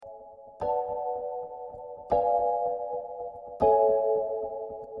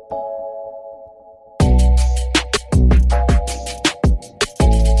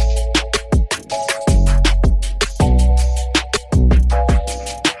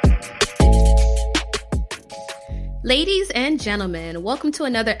Ladies and gentlemen, welcome to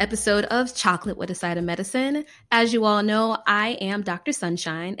another episode of Chocolate with a Side of Medicine. As you all know, I am Dr.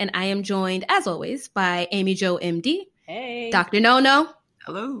 Sunshine, and I am joined, as always, by Amy Jo, MD. Hey. Dr. No-No.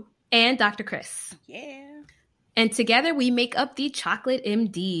 Hello. And Dr. Chris. Yeah. And together we make up the Chocolate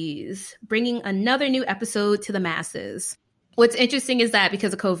MDs, bringing another new episode to the masses. What's interesting is that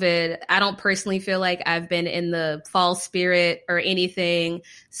because of COVID, I don't personally feel like I've been in the fall spirit or anything.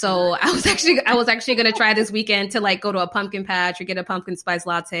 So I was actually going to try this weekend to go to a pumpkin patch or get a pumpkin spice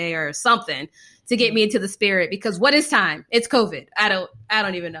latte or something to get me into the spirit, because what is time? It's COVID. I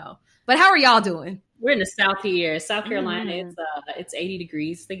don't even know. But how are y'all doing? We're in the South here. South Carolina, it's 80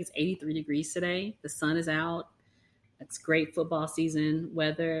 degrees. I think it's 83 degrees today. The sun is out. It's great football season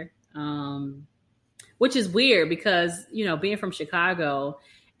weather. Which is weird because, being from Chicago,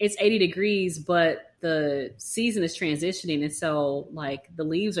 it's 80 degrees, but the season is transitioning. And so the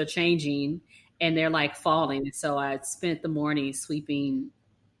leaves are changing and they're falling. And so I spent the morning sweeping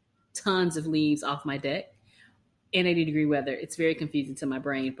tons of leaves off my deck in 80-degree weather. It's very confusing to my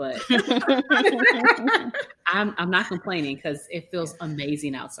brain, but I'm not complaining because it feels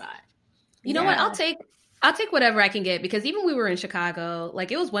amazing outside. You know what? I'll take whatever I can get, because even we were in Chicago,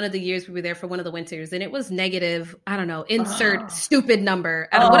 it was one of the years we were there for one of the winters, and it was negative, I don't know, insert stupid number.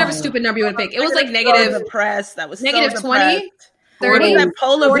 Whatever stupid number you want to pick. It was negative. Depressed. That was negative so 20, 30. That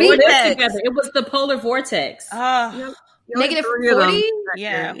polar vortex. It was the polar vortex. Negative 40?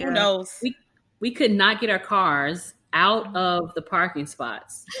 Yeah, who knows? We could not get our cars out of the parking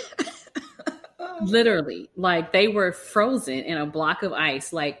spots. Literally, they were frozen in a block of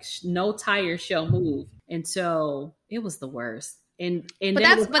ice, no tire shall move. And so it was the worst. And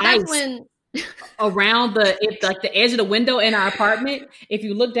that's when around the edge of the window in our apartment, if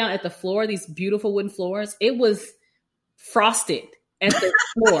you look down at the floor, these beautiful wooden floors, it was frosted at the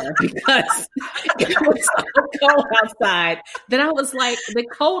floor because it was so cold outside that I was like, the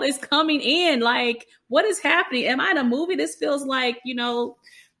cold is coming in. What is happening? Am I in a movie? This feels like,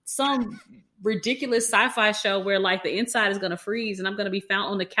 some ridiculous sci-fi show where the inside is going to freeze and I'm going to be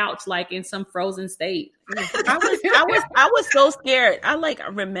found on the couch in some frozen state. I was so scared. I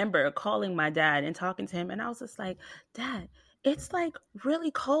remember calling my dad and talking to him, and I was just like, Dad, it's really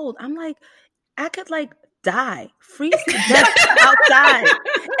cold. I'm I could die, freeze to death outside.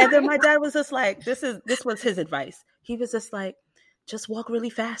 And then my dad was just this was his advice. He was just just walk really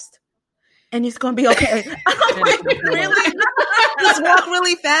fast and it's going to be okay. I'm really? Just walk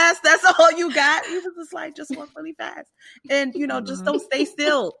really fast. That's all you got. He was just walk really fast. And, just don't stay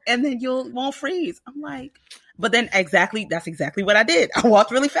still. And then won't freeze. I'm but then that's exactly what I did. I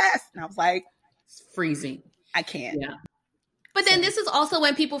walked really fast. And I was it's freezing. I can't. Yeah. But then this is also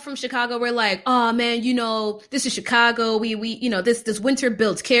when people from Chicago were oh man, this is Chicago. We this winter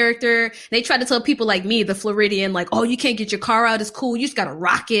builds character. They try to tell people like me, the Floridian, oh, you can't get your car out. It's cool. You just got to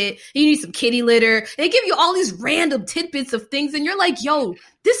rock it. You need some kitty litter. They give you all these random tidbits of things. And you're yo,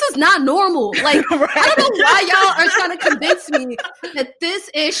 this is not normal. Right. I don't know why y'all are trying to convince me that this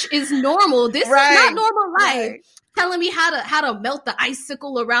ish is normal. This is not normal life. Right. Telling me how to melt the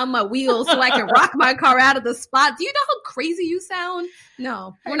icicle around my wheels so I can rock my car out of the spot. Do you know how crazy you sound?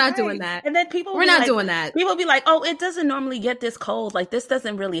 No, we're not doing that. And then we're not doing that. People be oh, it doesn't normally get this cold. This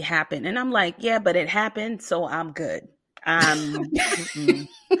doesn't really happen. And I'm yeah, but it happened, so I'm good. No,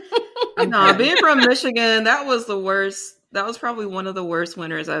 being from Michigan, that was the worst. That was probably one of the worst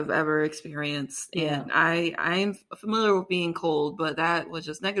winters I've ever experienced. Yeah. And I'm familiar with being cold, but that was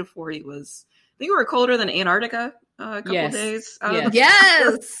just negative 40 was, I think we were colder than Antarctica a couple of days.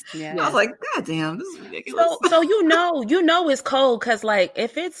 Yes. I was God damn, this is ridiculous. So it's cold because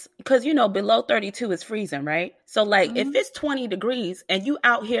if it's because below 32 is freezing, right? So if it's 20 degrees and you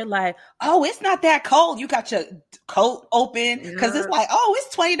out here oh, it's not that cold. You got your coat open because it's oh,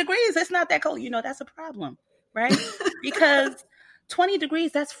 it's 20 degrees. It's not that cold. That's a problem, right? Because 20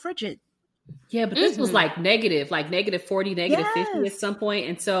 degrees, that's frigid. Yeah, but this was negative 40, negative 50 at some point.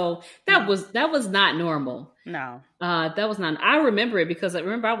 And so that was not normal. No. That was not. I remember it because I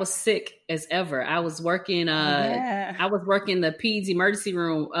was sick as ever. I was working I was working the peds emergency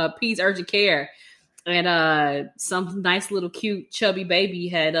room, peds urgent care, and some nice little cute chubby baby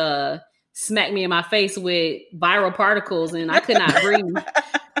had smacked me in my face with viral particles and I could not breathe.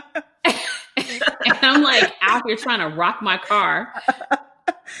 And I'm out here trying to rock my car.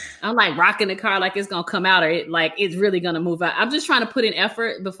 I'm rocking the car it's going to come out or it's really going to move out. I'm just trying to put in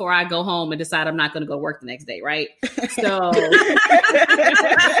effort before I go home and decide I'm not going to go work the next day. Right. So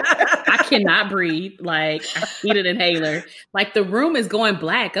I cannot breathe. I need an inhaler. The room is going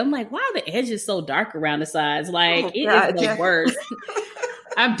black. I'm why are the edges so dark around the sides? It is the worst.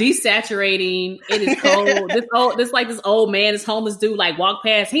 I'm desaturating. It is cold. This old man, this homeless dude, like walked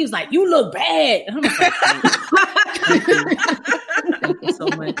past. He was like, "You look bad." And I'm just like, Thank you. Thank you so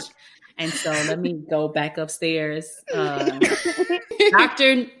much. And so let me go back upstairs.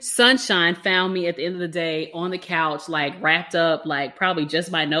 Dr. Sunshine found me at the end of the day on the couch, like wrapped up, like probably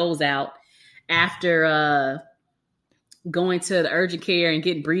just my nose out after going to the urgent care and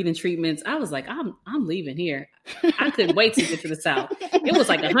getting breathing treatments. I was like, I'm leaving here. I couldn't wait to get to the South. It was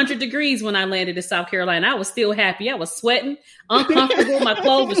like 100 degrees when I landed in South Carolina. I was still happy. I was sweating, uncomfortable. My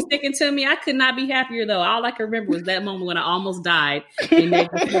clothes were sticking to me. I could not be happier though. All I can remember was that moment when I almost died in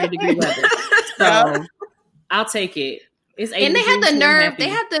that 100-degree weather. So I'll take it. And they had the nerve. They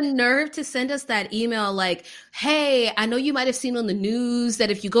had the nerve to send us that email like, "Hey, I know you might have seen on the news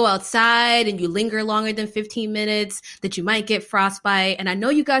that if you go outside and you linger longer than 15 minutes, that you might get frostbite. And I know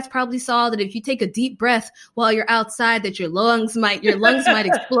you guys probably saw that if you take a deep breath while you're outside, that your lungs might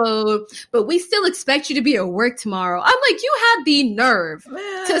explode. But we still expect you to be at work tomorrow." I'm like, you had the nerve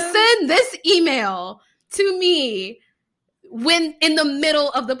to send this email to me when in the middle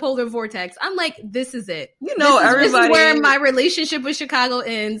of the polar vortex. I'm like, this is it. Everybody. This is where my relationship with Chicago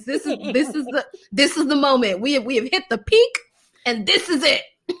ends. This is the moment. We have hit the peak, and this is it.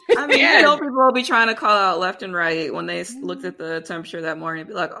 I mean, people will be trying to call out left and right when they looked at the temperature that morning and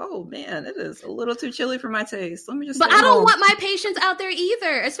be like, "Oh man, it is a little too chilly for my taste. Let me just." But I don't want my patients out there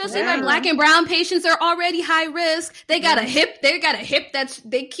either, especially my Black and brown patients are already high risk. They got a hip. They got a hip that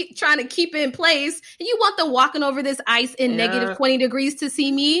they keep trying to keep in place, and you want them walking over this ice in negative 20 degrees to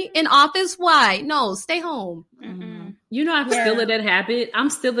see me in office? Why? No, stay home. Mm-hmm. I'm still in that habit. I'm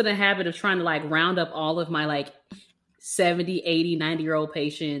still in the habit of trying to like round up all of my like 70, 80, 90-year-old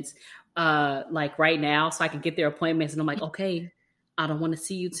patients like right now so I can get their appointments. And I'm like, okay, I don't want to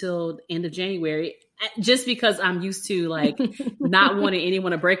see you till the end of January. Just because I'm used to like not wanting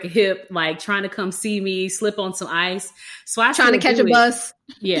anyone to break a hip, like trying to come see me, slip on some ice. So I trying to catch a bus.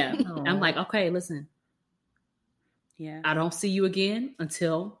 Yeah. I'm like, okay, listen. Yeah. I don't see you again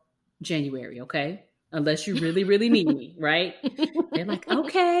until January, okay? Unless you really, really need me, right? They're like,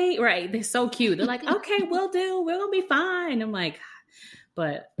 okay, right. They're so cute. They're like, okay, we'll do. We're going to be fine. I'm like,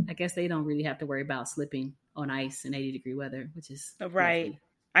 but I guess they don't really have to worry about slipping on ice in 80-degree weather, which is right. Lovely.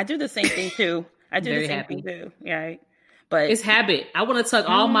 I do the same thing too. I do Very the same happy. thing too. Yeah. But it's habit. I want to tuck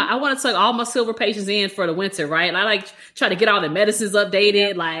all my silver patients in for the winter, right? I like try to get all the medicines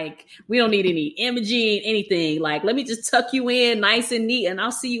updated. Like we don't need any imaging, anything. Like let me just tuck you in nice and neat, and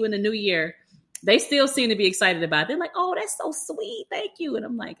I'll see you in the new year. They still seem to be excited about it. They're like, "Oh, that's so sweet. Thank you." And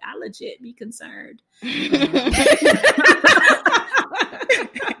I'm like, I legit be concerned.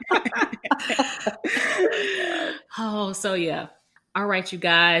 Oh, so yeah. All right, you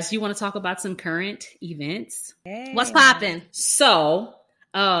guys. You want to talk about some current events? Yeah. What's popping? So,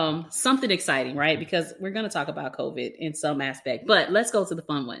 something exciting, right? Because we're going to talk about COVID in some aspect. But let's go to the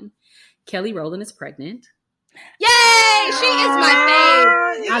fun one. Kelly Rowland is pregnant. Yay! She is my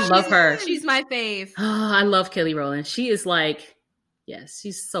fave. I love her. She's my fave. Oh, I love Kelly Rowland. She is like, yes,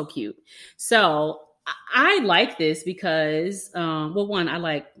 she's so cute. So I like this because, one, I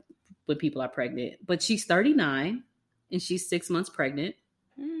like when people are pregnant, but she's 39 and she's 6 months pregnant.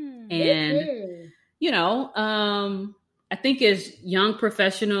 And, I think as young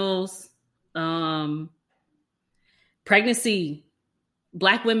professionals, pregnancy,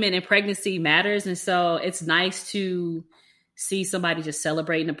 Black women and pregnancy matters. And so it's nice to see somebody just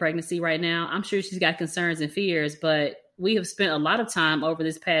celebrating a pregnancy right now. I'm sure she's got concerns and fears, but we have spent a lot of time over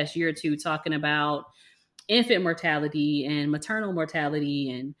this past year or two talking about infant mortality and maternal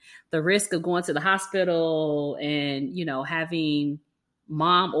mortality and the risk of going to the hospital and, having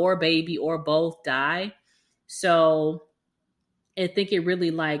mom or baby or both die. So I think it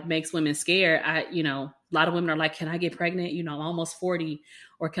really makes women scared. A lot of women are like, can I get pregnant? I'm almost 40,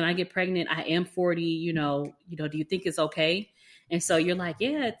 or can I get pregnant? I am 40, do you think it's okay? And so you're like,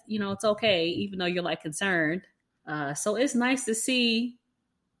 yeah, it's okay. Even though you're concerned. So it's nice to see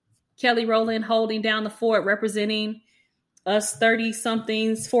Kelly Rowland holding down the fort, representing us 30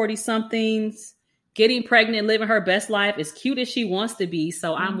 somethings, 40 somethings, getting pregnant, living her best life, as cute as she wants to be.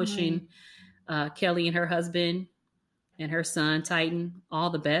 So I'm wishing Kelly and her husband and her son, Titan,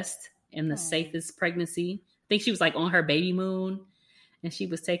 all the best and the safest pregnancy. I think she was on her baby moon and she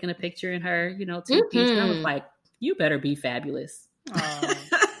was taking a picture in her, two-piece. And I was like, you better be fabulous.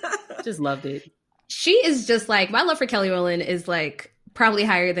 Just loved it. She is just my love for Kelly Rowland is probably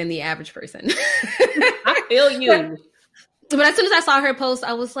higher than the average person. I feel you. But as soon as I saw her post,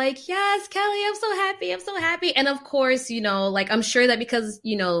 I was like, yes, Kelly, I'm so happy. I'm so happy. And of course, like, I'm sure that because,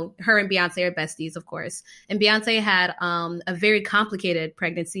 her and Beyonce are besties, of course. And Beyonce had a very complicated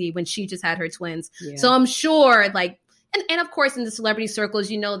pregnancy when she just had her twins. Yeah. So I'm sure, like, and of course, in the celebrity circles,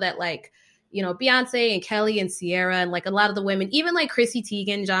 that, like, Beyonce and Kelly and Sierra and, like, a lot of the women, even, like, Chrissy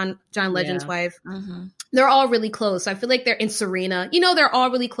Teigen, John Legend's wife, they're all really close. So I feel like they're in Serena. They're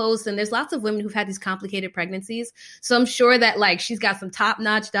all really close. And there's lots of women who've had these complicated pregnancies. So I'm sure that, like, she's got some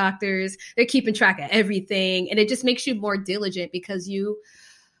top-notch doctors. They're keeping track of everything. And it just makes you more diligent because you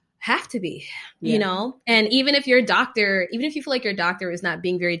have to be, and even if you feel like your doctor is not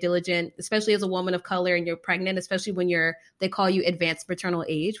being very diligent, especially as a woman of color and you're pregnant, especially when they call you advanced maternal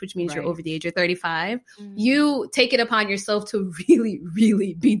age, which means you're over the age of 35, you take it upon yourself to really,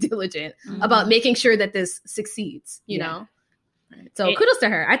 really be diligent about making sure that this succeeds, you know? Right. So kudos to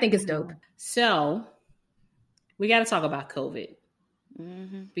her. I think it's dope. So we got to talk about COVID.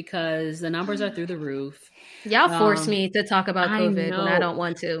 Because the numbers are through the roof. Y'all force me to talk about COVID when I don't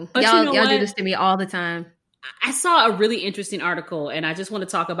want to. But y'all do this to me all the time. I saw a really interesting article and I just want to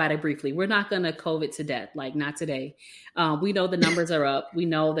talk about it briefly. We're not going to COVID to death, like not today. We know the numbers are up. We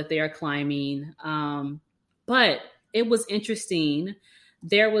know that they are climbing. But it was interesting.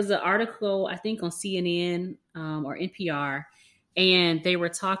 There was an article, I think on CNN or NPR, and they were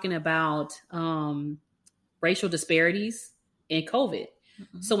talking about racial disparities in COVID.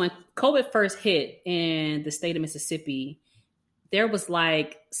 So when COVID first hit in the state of Mississippi, there was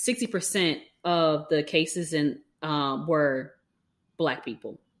like 60% of the cases were Black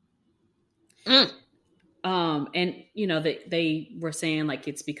people. And, they were saying like,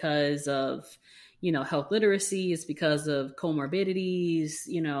 it's because of, health literacy. It's because of comorbidities,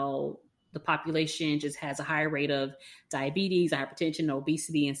 the population just has a higher rate of diabetes, hypertension,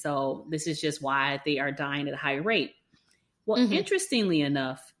 obesity. And so this is just why they are dying at a higher rate. Well, interestingly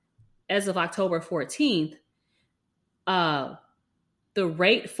enough, as of October 14th, the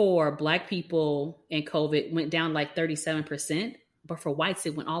rate for Black people in COVID went down like 37%, but for whites,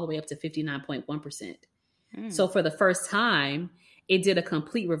 it went all the way up to 59.1%. So for the first time, it did a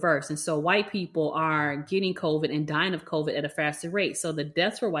complete reverse. And so white people are getting COVID and dying of COVID at a faster rate. So the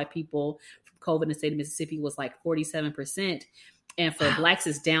deaths for white people from COVID in the state of Mississippi was like 47%. And for Blacks,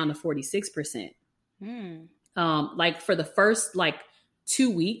 it's down to 46%. Like for the first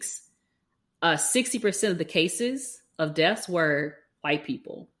 2 weeks, 60% of the cases of deaths were white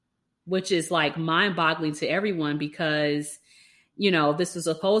people, which is like mind boggling to everyone because, this was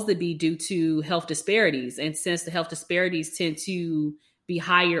supposed to be due to health disparities. And since the health disparities tend to be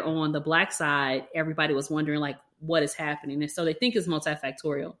higher on the Black side, everybody was wondering like what is happening. And so they think it's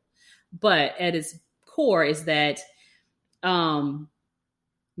multifactorial, but at its core is that,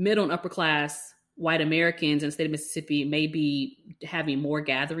 middle and upper class white Americans in the state of Mississippi may be having more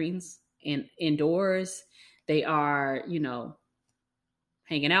gatherings indoors. They are,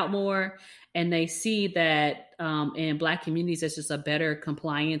 hanging out more. And they see that in Black communities, there's just a better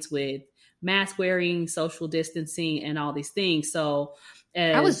compliance with mask wearing, social distancing, and all these things. So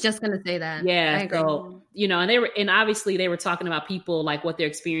I was just going to say that. Yeah. I agree. So, and obviously they were talking about people, like what their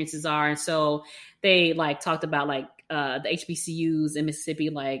experiences are. And so they talked about the HBCUs in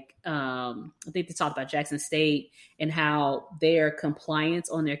Mississippi, I think they talked about Jackson State and how their compliance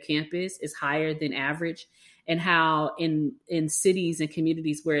on their campus is higher than average, and how in cities and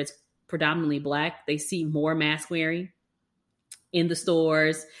communities where it's predominantly Black, they see more mask wearing in the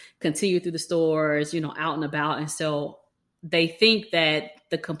stores, continue through the stores, out and about. And so they think that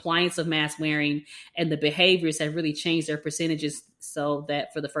the compliance of mask wearing and the behaviors have really changed their percentages so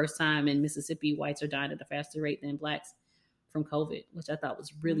that for the first time in Mississippi, whites are dying at a faster rate than Blacks from COVID, which I thought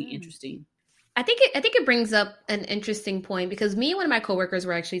was really interesting. I think it brings up an interesting point because me and one of my coworkers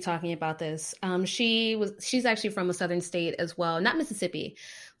were actually talking about this. She's actually from a southern state as well, not Mississippi,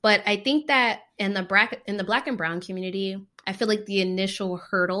 but I think that in the Black and brown community, I feel like the initial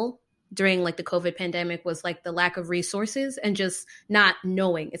hurdle during the COVID pandemic was the lack of resources and just not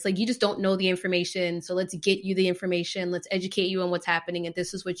knowing. It's you just don't know the information. So let's get you the information. Let's educate you on what's happening. And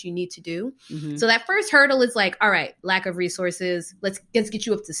this is what you need to do. So that first hurdle is all right, lack of resources. Let's get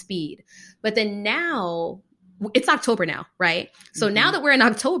you up to speed. But then now it's October now, right? So now that we're in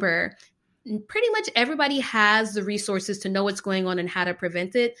October, pretty much everybody has the resources to know what's going on and how to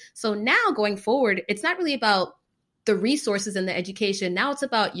prevent it. So now going forward, it's not really about the resources and the education. Now it's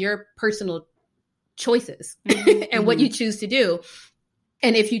about your personal choices and what you choose to do.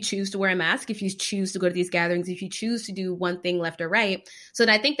 And if you choose to wear a mask, if you choose to go to these gatherings, if you choose to do one thing left or right. So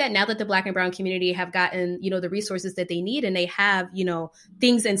I think that now that the Black and brown community have gotten, the resources that they need, and they have,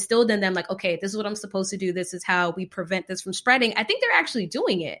 things instilled in them, like, okay, this is what I'm supposed to do. This is how we prevent this from spreading. I think they're actually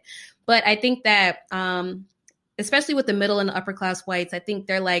doing it. But I think that, especially with the middle and the upper class whites, I think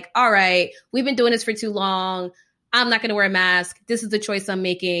they're like, all right, we've been doing this for too long. I'm not going to wear a mask. This is the choice I'm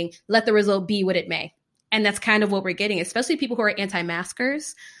making. Let the result be what it may. And that's kind of what we're getting, especially people who are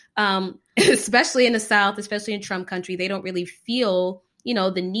anti-maskers, especially in the South, especially in Trump country. They don't really feel,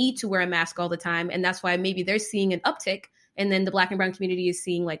 the need to wear a mask all the time. And that's why maybe they're seeing an uptick. And then the Black and brown community is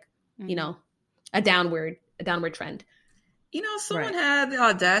seeing like, a downward trend. Someone had the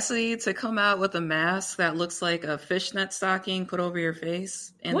audacity to come out with a mask that looks like a fishnet stocking put over your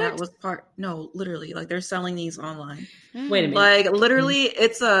face. And that was literally, like, they're selling these online. Wait a minute. Like, literally,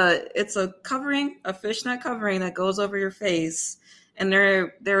 it's a covering, a fishnet covering that goes over your face. And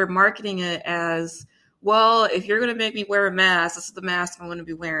they're marketing it as, well, if you're going to make me wear a mask, this is the mask I'm going to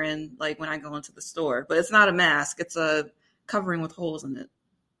be wearing, like, when I go into the store. But it's not a mask. It's a covering with holes in it.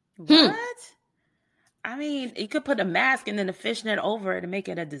 What? I mean, you could put a mask and then a fishnet over it and make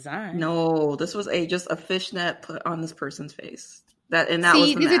it a design. No, this was just a fishnet put on this person's face. That was the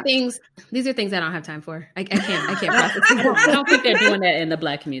mask. These are things I don't have time for. I can't process. I don't think they're doing that in the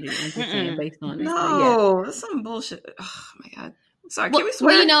Black community. I'm just saying, based on this. No, that's some bullshit. Oh my God. Sorry, can we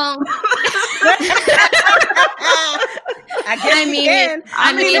swear? I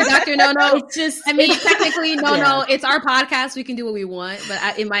mean, Dr. No, it's just. I mean, technically, no. It's our podcast. We can do what we want.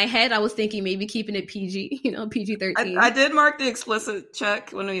 But in my head, I was thinking maybe keeping it PG. PG-13. I did mark the explicit check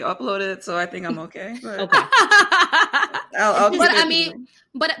when we uploaded, so I think I'm okay. But okay.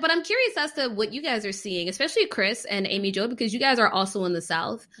 But I'm curious as to what you guys are seeing, especially Chris and Amy Jo, because you guys are also in the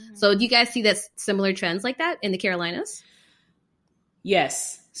South. Mm-hmm. So do you guys see that similar trends like that in the Carolinas?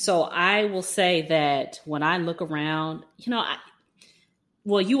 Yes. So I will say that when I look around, you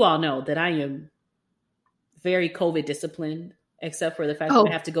all know that I am very COVID disciplined, except for the fact that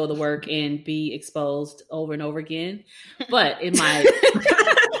I have to go to work and be exposed over and over again. But in my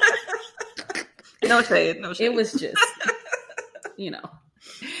no shade. It was just,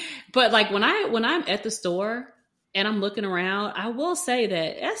 But like when I'm at the store and I'm looking around, I will say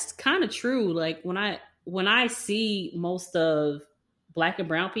that that's kind of true. Like when I see most of Black and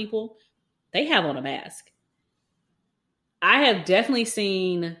brown people, they have on a mask. I have definitely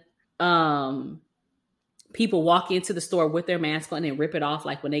seen people walk into the store with their mask on and rip it off,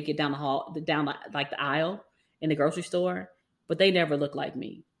 like when they get down the aisle in the grocery store, but they never look like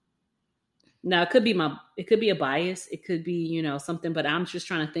me. Now it could be a bias. It could be, something, but I'm just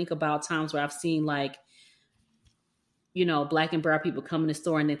trying to think about times where I've seen like, Black and brown people come in the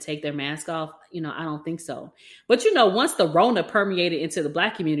store and then take their mask off. I don't think so. But, once the Rona permeated into the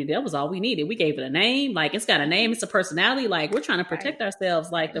Black community, that was all we needed. We gave it a name. Like, it's got a name. It's a personality. Like, we're trying to protect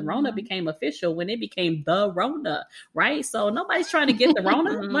ourselves. Like, the Rona became official when it became the Rona, right? So nobody's trying to get the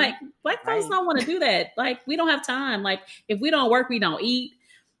Rona. Like, Black folks don't want to do that. Like, we don't have time. Like, if we don't work, we don't eat.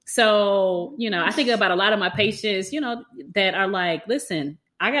 So, I think about a lot of my patients, that are like, listen,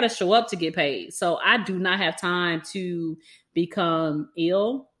 I got to show up to get paid. So I do not have time to become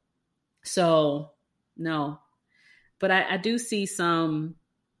ill. So no, but I do see some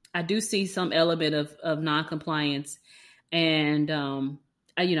element of non-compliance, and I'm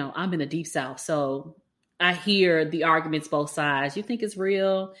in the deep South. So I hear the arguments, both sides. You think it's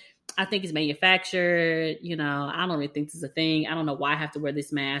real? I think it's manufactured. I don't really think this is a thing. I don't know why I have to wear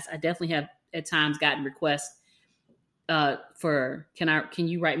this mask. I definitely have at times gotten requests can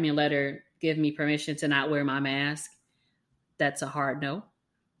you write me a letter, give me permission to not wear my mask? That's a hard no.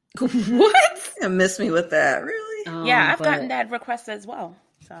 What? You miss me with that, really? Yeah, I've gotten that request as well.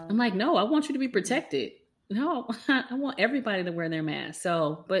 So I'm like, no, I want you to be protected. No, I want everybody to wear their mask.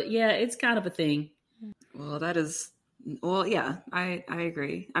 So, but yeah, it's kind of a thing. Well, yeah, I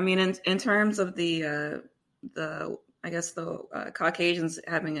agree. I mean, in terms of the Caucasians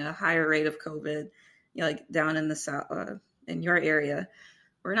having a higher rate of COVID, like down in the South, in your area,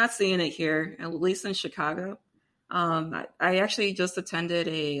 we're not seeing it here, at least in Chicago. I actually just attended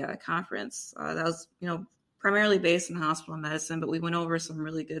a conference that was, primarily based in hospital medicine, but we went over some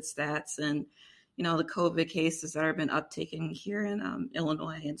really good stats and, the COVID cases that have been uptaking here in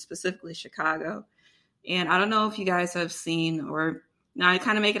Illinois and specifically Chicago. And I don't know if you guys have seen, or now I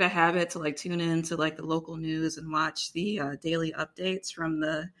kind of make it a habit to like tune into like the local news and watch the daily updates from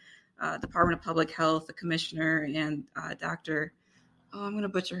the Department of Public Health, the commissioner, and Dr. I'm going to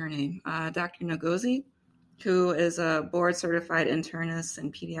butcher her name, Dr. Ngozi, who is a board certified internist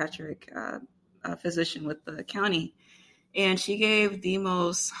and pediatric physician with the county. And she gave the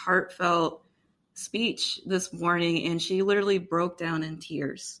most heartfelt speech this morning, and she literally broke down in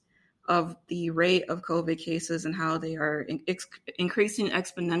tears of the rate of COVID cases and how they are increasing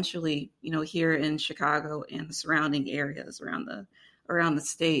exponentially, here in Chicago and the surrounding areas around the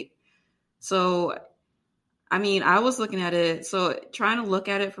state. So, I mean, I was looking at it, so trying to look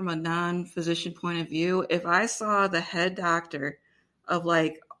at it from a non-physician point of view, if I saw the head doctor of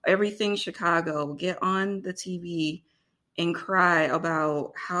like everything Chicago get on the TV and cry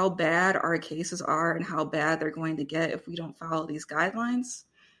about how bad our cases are and how bad they're going to get if we don't follow these guidelines,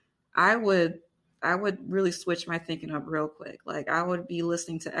 I would really switch my thinking up real quick. Like, I would be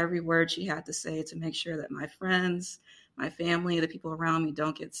listening to every word she had to say to make sure that my friends, my family, the people around me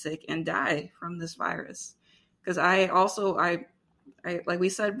don't get sick and die from this virus. Because I like we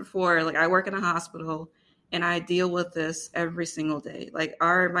said before, like I work in a hospital and I deal with this every single day. Like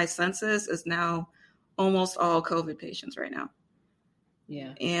my census is now almost all COVID patients right now.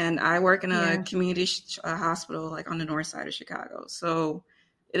 Yeah. And I work in a community hospital, like on the north side of Chicago. So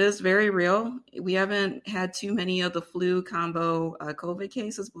it is very real. We haven't had too many of the flu combo COVID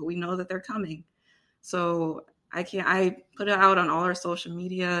cases, but we know that they're coming. So I put it out on all our social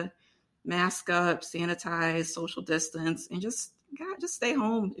media, mask up, sanitize, social distance, and just stay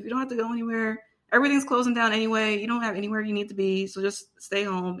home. If you don't have to go anywhere, everything's closing down anyway. You don't have anywhere you need to be. So just stay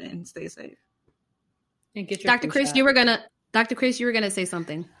home and stay safe. And get your Dr. Chris, you were gonna say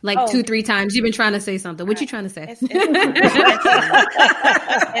something like 2-3 times. You've been trying to say something. What you trying to say?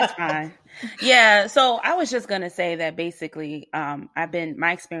 It's fine. Yeah. So I was just gonna say that basically,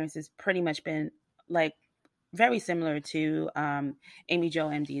 my experience has pretty much been like very similar to Amy Jo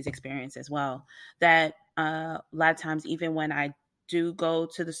MD's experience as well. That a lot of times, even when I do go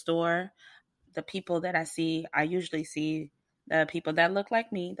to the store, the people that I usually see the people that look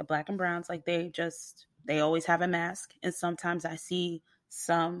like me, the Black and browns, like they always have a mask. And sometimes I see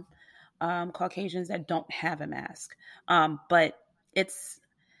some Caucasians that don't have a mask. But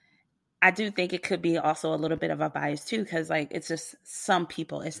I do think it could be also a little bit of a bias too, because like it's just some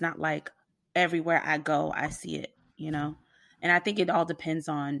people. It's not like everywhere I go, I see it, And I think it all depends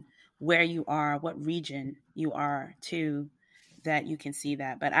on where you are, what region you are too, that you can see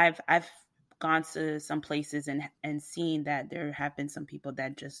that. But I've gone to some places and seen that there have been some people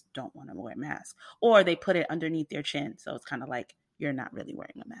that just don't want to wear a mask, or they put it underneath their chin. So it's kind of like, you're not really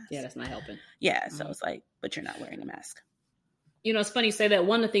wearing a mask. Yeah, that's not helping. Yeah. So it's like, but you're not wearing a mask. It's funny you say that.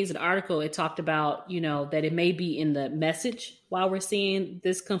 One of the things in the article, it talked about, that it may be in the message while we're seeing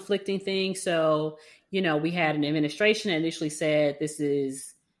this conflicting thing. So, we had an administration that initially said this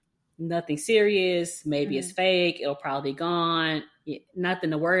is nothing serious. Maybe it's fake. It'll probably be gone.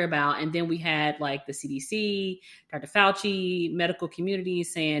 Nothing to worry about. And then we had like the CDC, Dr. Fauci, medical community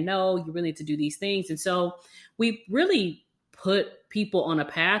saying, no, you really need to do these things. And so we really put people on a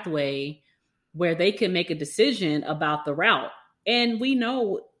pathway where they can make a decision about the route. And we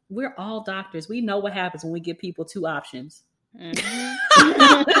know, we're all doctors. We know what happens when we give people 2 options.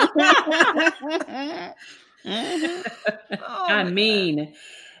 I mean,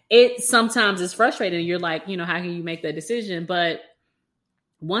 it sometimes is frustrating. You're like, how can you make that decision? But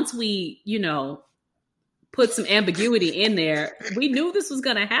once we, put some ambiguity in there, we knew this was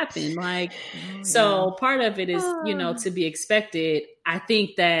going to happen. Like, so part of it is, to be expected. I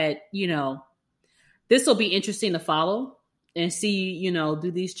think that, this will be interesting to follow and see,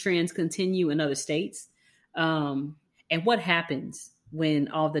 do these trends continue in other states? And what happens when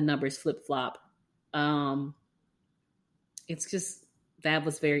all the numbers flip flop? It's just, that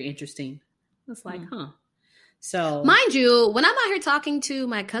was very interesting. It's like, So, mind you, when I'm out here talking to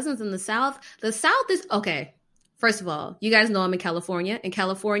my cousins in the South is okay. First of all, you guys know I'm in California. In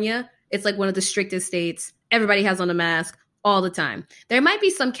California, it's like one of the strictest states. Everybody has on a mask all the time. There might be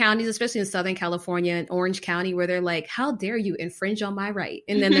some counties, especially in Southern California and Orange County, where they're like, how dare you infringe on my right?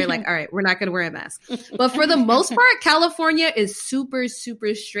 And then they're like, all right, we're not going to wear a mask. But for the most part, California is super,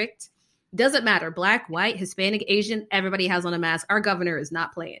 super strict. Doesn't matter. Black, white, Hispanic, Asian, everybody has on a mask. Our governor is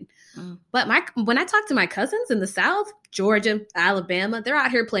not playing. But when I talk to my cousins in the South, Georgia, Alabama, they're out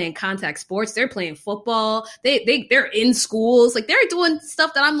here playing contact sports. They're playing football. They're in schools. Like, they're doing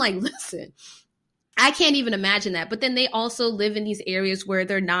stuff that I'm like, listen, I can't even imagine that. But then they also live in these areas where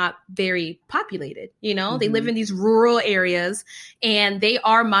they're not very populated. They live in these rural areas and they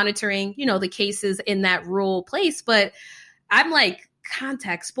are monitoring, the cases in that rural place. But I'm like,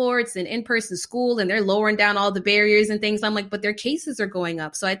 contact sports and in-person school, and they're lowering down all the barriers and things. I'm like, but their cases are going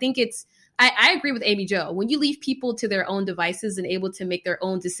up. So I think I agree with Amy Jo. When you leave people to their own devices and able to make their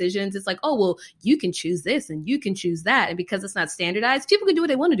own decisions, it's like, oh, well, you can choose this and you can choose that. And because it's not standardized, people can do what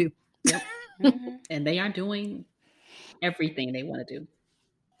they want to do. Yep. And they are doing everything they want to do.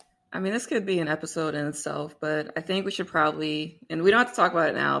 I mean, this could be an episode in itself, but I think we should probably, and we don't have to talk about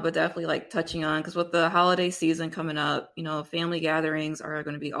it now, but definitely like touching on, because with the holiday season coming up, family gatherings are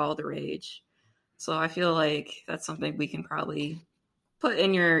going to be all the rage. So I feel like that's something we can probably put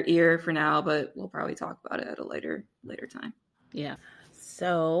in your ear for now, but we'll probably talk about it at a later time. Yeah.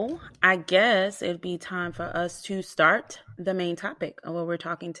 So I guess it'd be time for us to start the main topic of what we're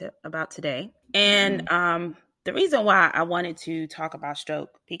talking about today. And the reason why I wanted to talk about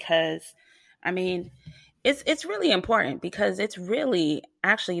stroke, because I mean, it's really important, because it's really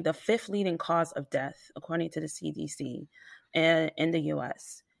actually the 5th leading cause of death, according to the CDC in the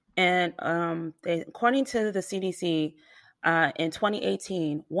US. And according to the CDC, in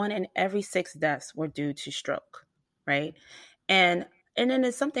 2018, 1 in every 6 deaths were due to stroke, right? And then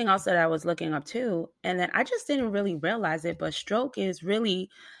there's something else that I was looking up too, and that I just didn't really realize it, but stroke is really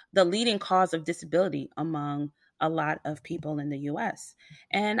the leading cause of disability among a lot of people in the US.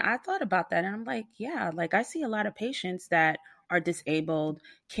 And I thought about that, and I'm like, yeah, like I see a lot of patients that are disabled,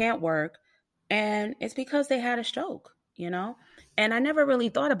 can't work, and it's because they had a stroke, And I never really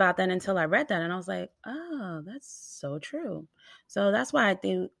thought about that until I read that, and I was like, oh, that's so true. So that's why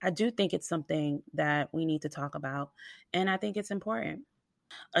I do think it's something that we need to talk about, and I think it's important.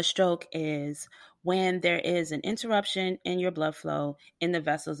 A stroke is when there is an interruption in your blood flow in the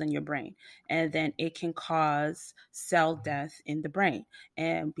vessels in your brain, and then it can cause cell death in the brain.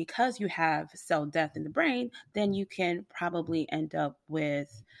 And because you have cell death in the brain, then you can probably end up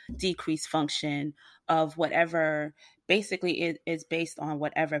with decreased function of whatever. Basically, it is based on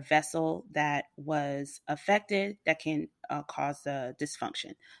whatever vessel that was affected that can cause the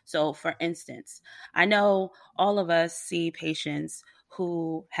dysfunction. So, for instance, I know all of us see patients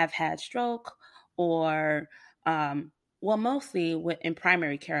who have had stroke, or mostly in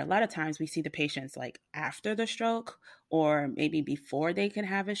primary care. A lot of times we see the patients like after the stroke, or maybe before they can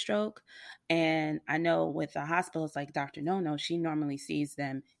have a stroke. And I know with the hospitals like Dr. Nono, she normally sees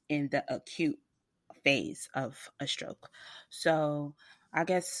them in the acute phase of a stroke. So I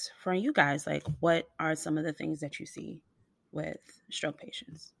guess for you guys, like, what are some of the things that you see with stroke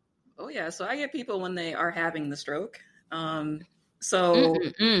patients? Oh yeah, so I get people when they are having the stroke.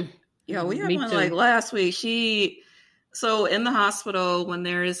 Yeah, we had one like last week. So in the hospital, when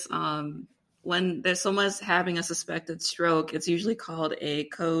there's someone's having a suspected stroke, it's usually called a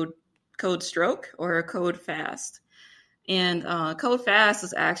code stroke or a code fast. And code fast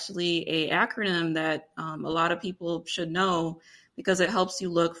is actually a acronym that a lot of people should know, because it helps you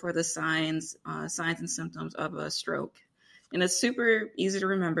look for the signs and symptoms of a stroke. And it's super easy to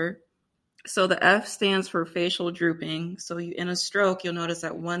remember. So the F stands for facial drooping. So in a stroke, you'll notice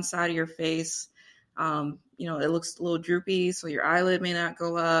that one side of your face, it looks a little droopy. So your eyelid may not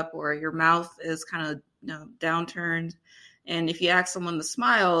go up, or your mouth is kind of downturned. And if you ask someone to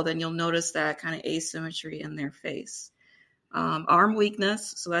smile, then you'll notice that kind of asymmetry in their face. Arm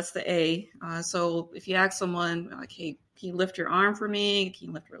weakness. So that's the A. So if you ask someone like, hey, can you lift your arm for me? Can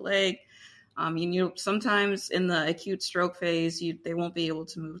you lift your leg? Sometimes in the acute stroke phase, they won't be able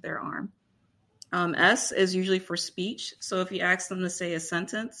to move their arm. S is usually for speech. So if you ask them to say a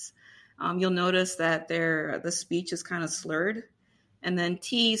sentence, you'll notice that the speech is kind of slurred. And then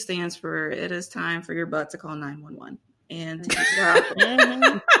T stands for, it is time for your butt to call 911. And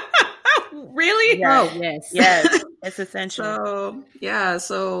really? Yes. It's essential.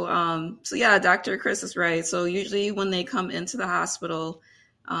 So Dr. Chris is right. So usually when they come into the hospital,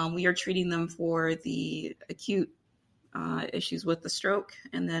 we are treating them for the acute issues with the stroke,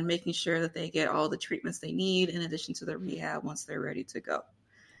 and then making sure that they get all the treatments they need in addition to the rehab once they're ready to go.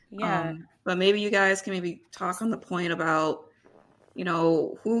 Yeah. But maybe you guys can maybe talk on the point about,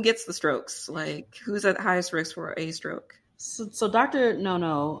 who gets the strokes, like who's at highest risk for a stroke. So Dr.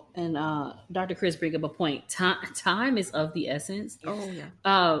 Nono and Dr. Chris bring up a point. Time is of the essence. Oh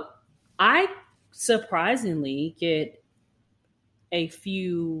yeah. I surprisingly get a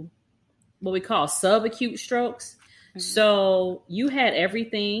few what we call subacute strokes. Mm-hmm. So you had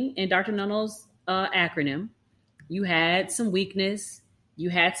everything in Dr. Nono's acronym. You had some weakness. You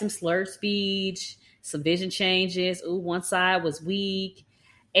had some slurred speech, some vision changes. Ooh, one side was weak.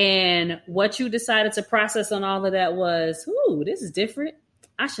 And what you decided to process on all of that was, ooh, this is different.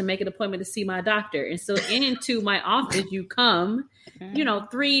 I should make an appointment to see my doctor. And so into my office, you come,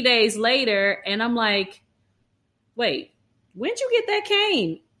 3 days later, and I'm like, wait, when'd you get that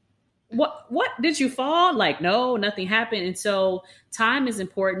cane? What did you fall? Like, no, nothing happened. And so time is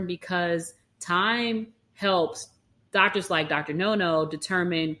important, because time helps doctors like Dr. Nono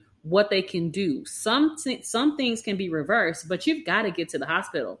determine what they can do. Some things can be reversed, but you've got to get to the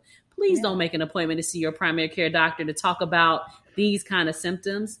hospital. Please don't make an appointment to see your primary care doctor to talk about these kind of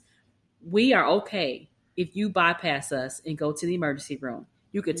symptoms. We are okay if you bypass us and go to the emergency room.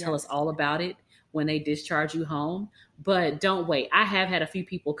 You could tell us all about it when they discharge you home, but don't wait. I have had a few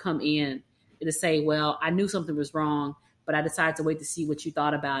people come in to say, well, I knew something was wrong, but I decided to wait to see what you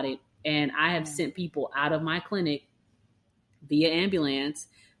thought about it. And I have sent people out of my clinic via ambulance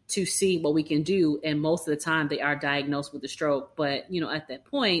to see what we can do. And most of the time they are diagnosed with a stroke. But, at that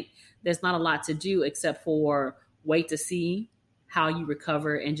point, there's not a lot to do except for wait to see how you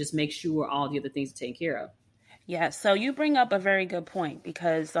recover and just make sure all the other things are taken care of. Yeah. So you bring up a very good point,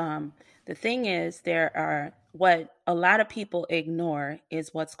 because the thing is, what a lot of people ignore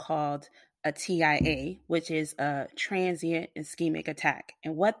is what's called a TIA, which is a transient ischemic attack.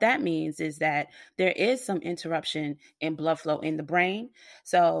 And what that means is that there is some interruption in blood flow in the brain.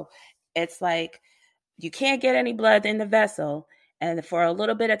 So it's like you can't get any blood in the vessel and for a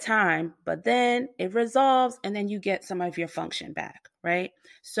little bit of time, but then it resolves and then you get some of your function back, right?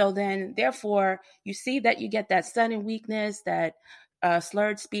 So then therefore you see that you get that sudden weakness, that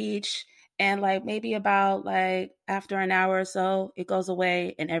slurred speech, and like maybe about like after an hour or so, it goes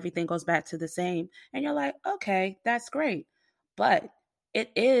away and everything goes back to the same. And you're like, okay, that's great. But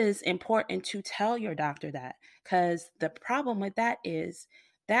it is important to tell your doctor that, because the problem with that is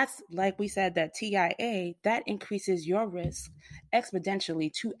that's, like we said, that TIA, that increases your risk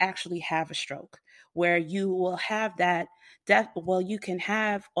exponentially to actually have a stroke, where you will have that death. Well, you can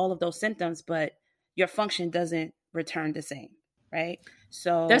have all of those symptoms, but your function doesn't return the same. Right.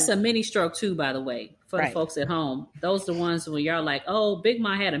 So that's a mini stroke too, by the way, for the folks at home. Those are the ones where y'all like, oh, Big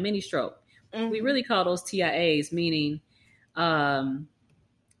Ma had a mini stroke. Mm-hmm. We really call those TIAs, meaning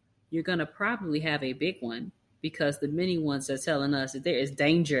you're going to probably have a big one, because the mini ones are telling us that there is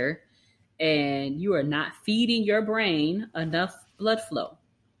danger and you are not feeding your brain enough blood flow.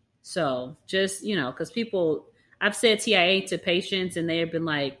 So just, because I've said TIA to patients and they've been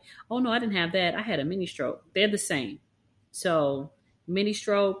like, oh no, I didn't have that. I had a mini stroke. They're the same. So mini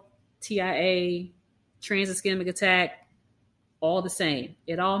stroke, TIA, transischemic attack, all the same.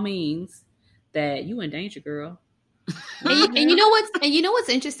 It all means that you in danger, girl. And you know what's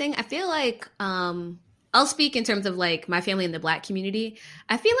interesting? I feel like I'll speak in terms of like my family in the Black community.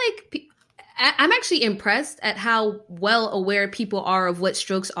 I feel like I'm actually impressed at how well aware people are of what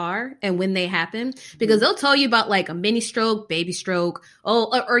strokes are and when they happen, because they'll tell you about like a mini stroke, baby stroke,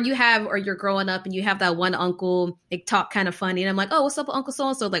 or you're growing up and you have that one uncle, they talk kind of funny. And I'm like, oh, what's up with Uncle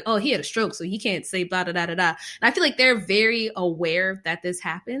so-and-so? Like, oh, he had a stroke, so he can't say blah, da, da, da, da. And I feel like they're very aware that this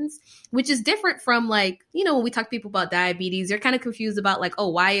happens, which is different from like, when we talk to people about diabetes, they're kind of confused about like, oh,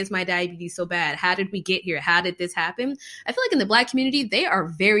 why is my diabetes so bad? How did we get here? How did this happen? I feel like in the Black community, they are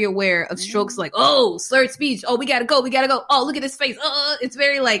very aware of strokes. Like, oh, slurred speech. Oh, we gotta go. Oh, look at his face. It's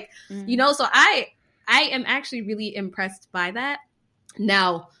very like, so I am actually really impressed by that.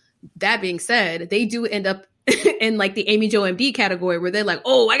 Now, that being said, they do end up in like the Amy Jo and B category, where they're like,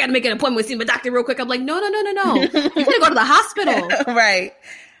 oh, I gotta make an appointment with see my doctor real quick. I'm like, no. You gotta go to the hospital. Right.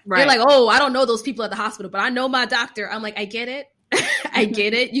 They're like, oh, I don't know those people at the hospital, but I know my doctor. I'm like, I get it. I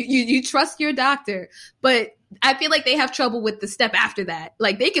get it. You trust your doctor, but I feel like they have trouble with the step after that.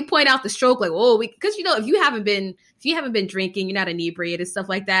 Like they can point out the stroke, like, oh, because if you haven't been drinking, you're not inebriated, stuff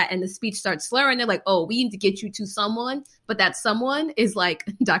like that, and the speech starts slurring, they're like, oh, we need to get you to someone, but that someone is like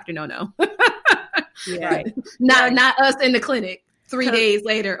Dr. No. Right. Not us in the clinic 3 days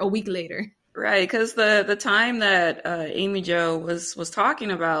later, a week later. Right, because the time that Amy Jo was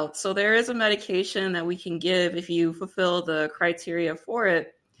talking about, so there is a medication that we can give if you fulfill the criteria for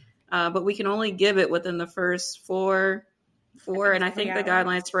it, but we can only give it within the first four, and I think the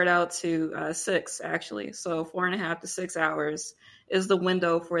guidelines spread out to 6, actually. So 4.5 to 6 hours is the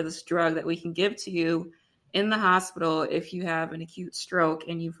window for this drug that we can give to you in the hospital if you have an acute stroke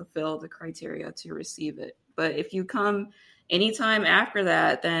and you fulfill the criteria to receive it. But if you come anytime after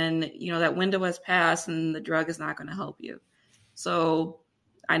that, then, that window has passed and the drug is not going to help you. So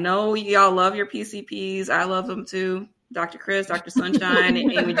I know y'all love your PCPs. I love them too. Dr. Chris, Dr. Sunshine,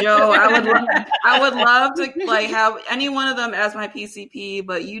 and Amy Jo. I would love to like have any one of them as my PCP,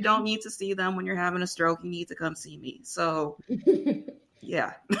 but you don't need to see them when you're having a stroke. You need to come see me. So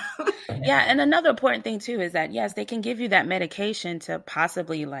yeah. Yeah. And another important thing too is that, yes, they can give you that medication to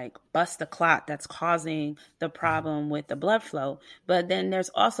possibly like bust the clot that's causing the problem with the blood flow. But then there's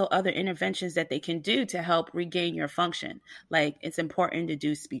also other interventions that they can do to help regain your function. Like it's important to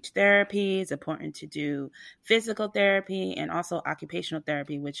do speech therapy. It's important to do physical therapy and also occupational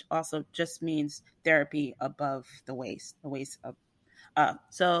therapy, which also just means therapy above the waist up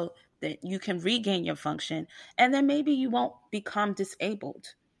so that you can regain your function. And then maybe you won't become disabled,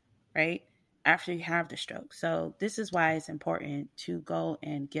 right, after you have the stroke. So this is why it's important to go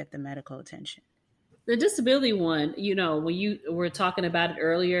and get the medical attention. The disability one, when you were talking about it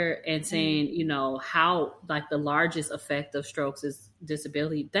earlier and saying, how like the largest effect of strokes is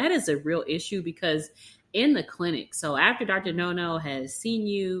disability, that is a real issue because in the clinic, so after Dr. Nono has seen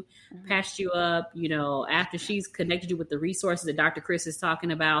you, patched you up, after she's connected you with the resources that Dr. Chris is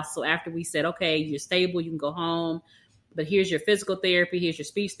talking about. So after we said, okay, you're stable, you can go home, but here's your physical therapy, here's your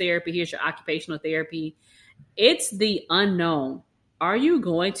speech therapy, here's your occupational therapy. It's the unknown. Are you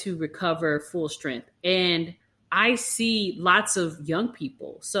going to recover full strength? And I see lots of young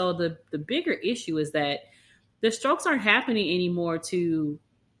people. So the bigger issue is that the strokes aren't happening anymore to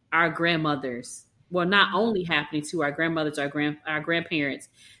our grandmothers. Well, not only happening to our grandmothers, our grandparents,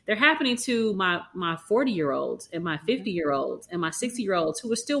 they're happening to my 40-year-olds and my 50-year-olds and my 60-year-olds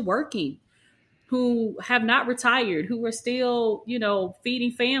who are still working, who have not retired, who are still,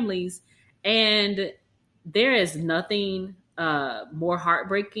 feeding families. And there is nothing more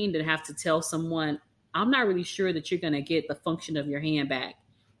heartbreaking than have to tell someone, I'm not really sure that you're going to get the function of your hand back,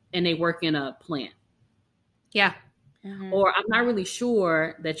 and they work in a plant. Yeah. Mm-hmm. Or I'm not really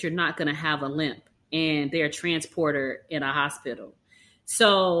sure that you're not going to have a limp, and they're a transporter in a hospital.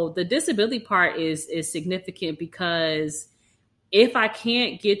 So the disability part is significant because if I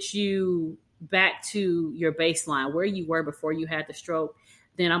can't get you back to your baseline, where you were before you had the stroke,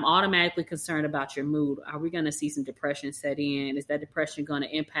 then I'm automatically concerned about your mood. Are we going to see some depression set in? Is that depression going to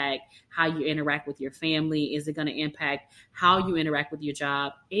impact how you interact with your family? Is it going to impact how you interact with your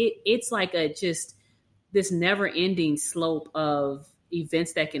job? It's like this never ending slope of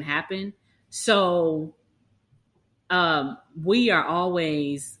events that can happen. So we are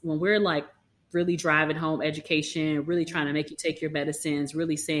always, when we're like really driving home education, really trying to make you take your medicines,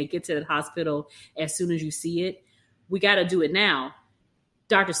 really saying get to the hospital as soon as you see it, we got to do it now.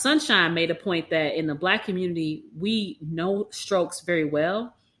 Dr. Sunshine made a point that in the Black community, we know strokes very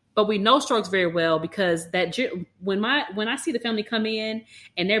well, but we know strokes very well because when I see the family come in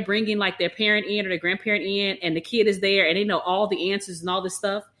and they're bringing like their parent in or their grandparent in and the kid is there and they know all the answers and all this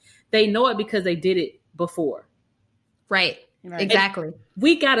stuff, they know it because they did it before. Right. Exactly. And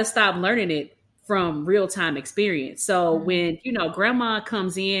we got to stop learning it from real-time experience. So when, grandma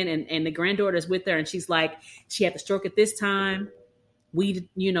comes in and the granddaughter's with her and she's like, she had the stroke at this time. We,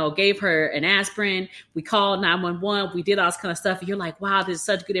 gave her an aspirin. We called 911. We did all this kind of stuff. And you're like, wow, this is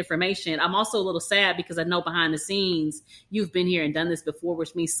such good information. I'm also a little sad because I know behind the scenes, you've been here and done this before,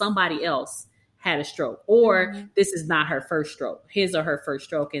 which means somebody else had a stroke or this is not her first stroke, his or her first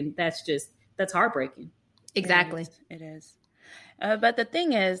stroke. And that's heartbreaking. Exactly. It is. But the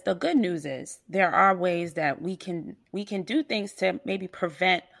thing is, the good news is there are ways that we can do things to maybe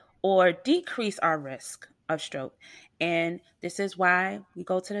prevent or decrease our risk of stroke. And this is why we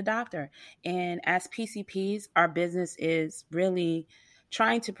go to the doctor. And as PCPs, our business is really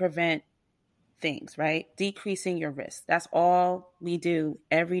trying to prevent things, right? Decreasing your risk. That's all we do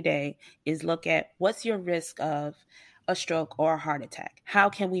every day is look at what's your risk of a stroke or a heart attack. How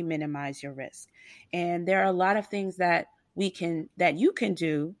can we minimize your risk? And there are a lot of things that you can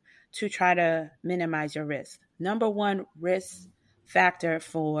do to try to minimize your risk. Number one risk factor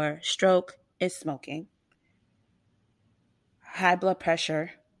for stroke is smoking, high blood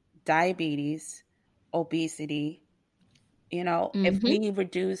pressure, diabetes, obesity.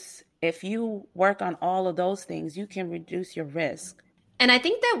 If you work on all of those things, you can reduce your risk. And I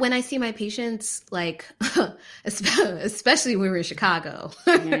think that when I see my patients, like, especially when we were in Chicago,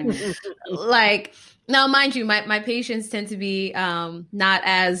 like, now, mind you, my patients tend to be not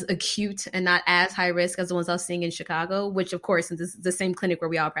as acute and not as high risk as the ones I was seeing in Chicago, which, of course, is the same clinic where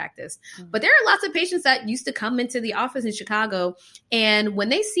we all practice. But there are lots of patients that used to come into the office in Chicago. And when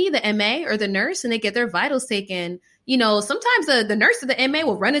they see the MA or the nurse and they get their vitals taken, sometimes the nurse or the MA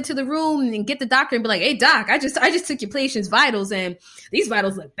will run into the room and get the doctor and be like, hey, doc, I just took your patient's vitals and these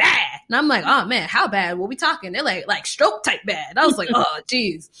vitals look bad. And I'm like, oh, man, how bad? What we talking? They're like stroke type bad. I was like, oh,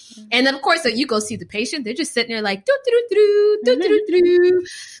 geez. And then, of course, you go see the patient. They're just sitting there like,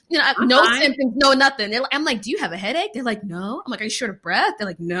 no symptoms, no nothing. I'm like, do you have a headache? They're like, no. I'm like, are you short of breath? They're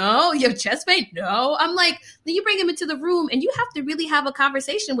like, no. You have chest pain? No. I'm like, then you bring them into the room and you have to really have a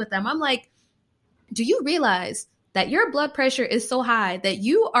conversation with them. I'm like, do you realize that your blood pressure is so high that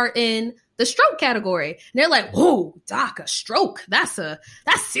you are in the stroke category? And they're like, whoa, doc, a stroke. That's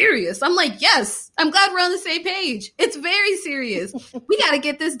serious. I'm like, yes, I'm glad we're on the same page. It's very serious. We got to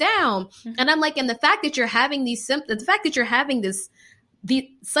get this down. And I'm like, and the fact that you're having these symptoms, the fact that you're having this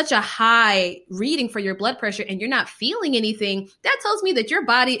such a high reading for your blood pressure and you're not feeling anything, that tells me that your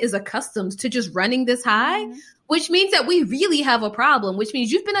body is accustomed to just running this high, which means that we really have a problem, which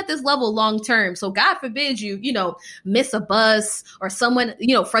means you've been at this level long term. So God forbid you miss a bus or someone,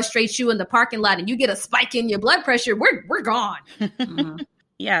 frustrates you in the parking lot and you get a spike in your blood pressure. We're gone. Mm-hmm.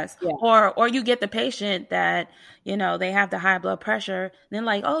 Yes. Yeah. Or you get the patient that, they have the high blood pressure. Then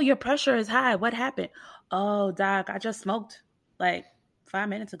like, oh, your pressure is high. What happened? Oh, doc, I just smoked like 5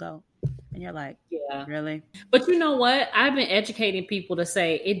 minutes ago. And you're like, yeah, really? But you know what? I've been educating people to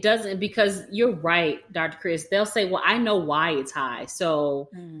say it doesn't, because you're right, Dr. Chris. They'll say, well, I know why it's high, so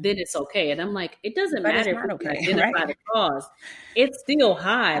then it's okay. And I'm like, it doesn't matter if you identify the cause. It's still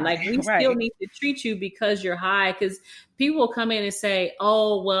high. Like, we still need to treat you because you're high. Because people will come in and say,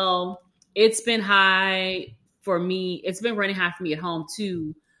 oh, well, it's been high for me. It's been running high for me at home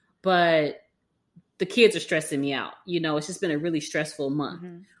too. But the kids are stressing me out. It's just been a really stressful month.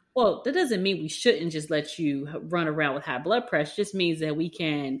 Mm-hmm. Well, that doesn't mean we shouldn't just let you run around with high blood pressure. It just means that we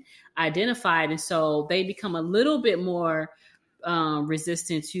can identify it. And so they become a little bit more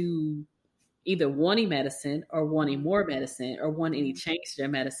resistant to either wanting medicine or wanting more medicine or wanting any change to their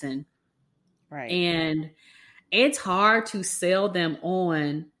medicine. Right. And it's hard to sell them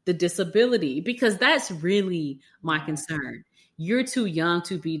on the disability, because that's really my concern. You're too young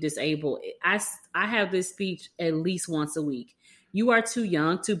to be disabled. I have this speech at least once a week. You are too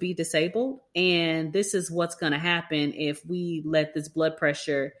young to be disabled. And this is what's going to happen if we let this blood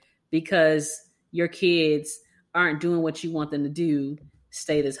pressure, because your kids aren't doing what you want them to do,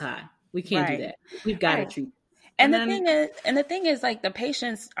 stay this high. We can't do that. We've got to treat. And the thing is, like, the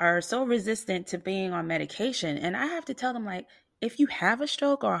patients are so resistant to being on medication. And I have to tell them, like, if you have a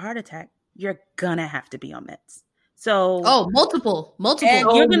stroke or a heart attack, you're going to have to be on meds. So, multiple. And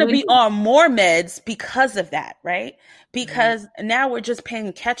you're going to be on more meds because of that, right? Because now we're just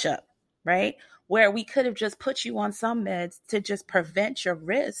paying catch up, right? Where we could have just put you on some meds to just prevent your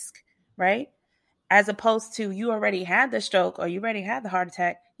risk, right? As opposed to, you already had the stroke or you already had the heart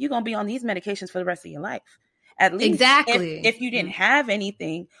attack, you're going to be on these medications for the rest of your life. At least exactly. If you didn't have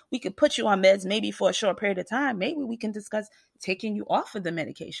anything, we could put you on meds maybe for a short period of time. Maybe we can discuss taking you off of the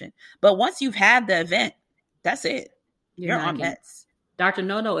medication. But once you've had the event, that's it. You're on meds. Dr.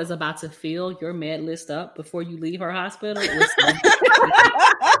 Nono is about to fill your med list up before you leave her hospital. It's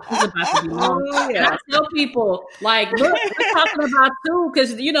about to be long. And I tell people, like, look, we're talking about 2,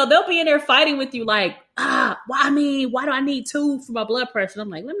 because they'll be in there fighting with you, like, why do I need 2 for my blood pressure? And I'm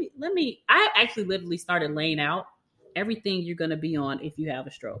like, let me. I actually literally started laying out everything you're going to be on if you have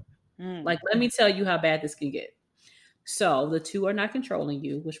a stroke. Like, let me tell you how bad this can get. So the 2 are not controlling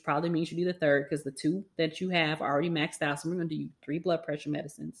you, which probably means you need a 3rd, because the 2 that you have are already maxed out. So we're going to do you 3 blood pressure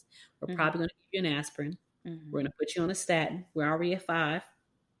medicines. We're probably going to give you an aspirin. We're going to put you on a statin. We're already at 5.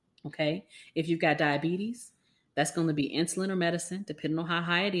 Okay. If you've got diabetes, that's going to be insulin or medicine, depending on how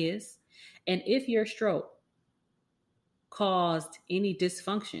high it is. And if your stroke caused any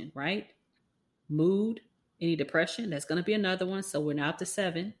dysfunction, right? Mood, any depression, that's going to be another one. So we're now up to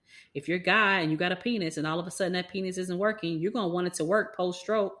 7. If you're a guy and you got a penis and all of a sudden that penis isn't working, you're going to want it to work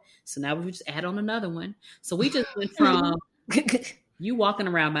post-stroke. So now we just add on another one. So we just went from you walking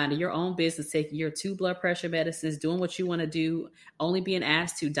around minding your own business, taking your 2 blood pressure medicines, doing what you want to do, only being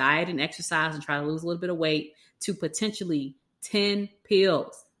asked to diet and exercise and try to lose a little bit of weight, to potentially 10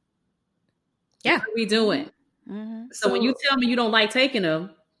 pills. Yeah. What are we doing? So when you tell me you don't like taking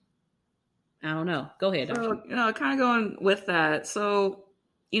them, I don't know. Go ahead. So, kind of going with that. So,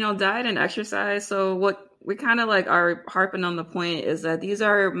 diet and exercise. So what we kind of like are harping on the point is that these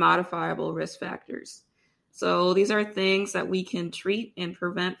are modifiable risk factors. So these are things that we can treat and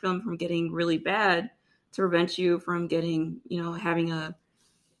prevent them from getting really bad, to prevent you from getting, having a,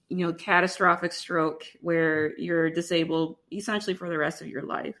 catastrophic stroke where you're disabled essentially for the rest of your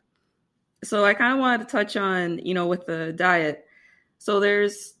life. So I kind of wanted to touch on, with the diet. So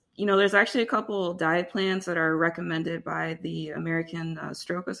there's actually a couple diet plans that are recommended by the American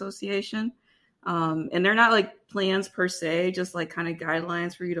Stroke Association. And they're not like plans per se, just like kind of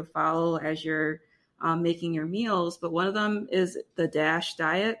guidelines for you to follow as you're making your meals. But one of them is the DASH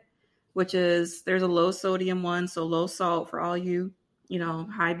diet, which is, there's a low sodium one, so low salt for all you,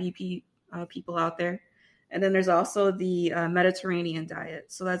 high BP people out there. And then there's also the Mediterranean diet.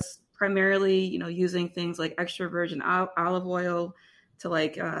 So that's primarily, using things like extra virgin olive oil to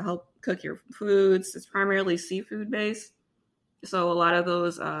like help cook your foods. It's primarily seafood based. So a lot of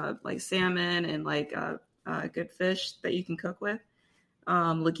those like salmon and like good fish that you can cook with.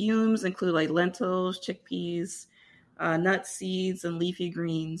 Legumes include like lentils, chickpeas, nuts, seeds, and leafy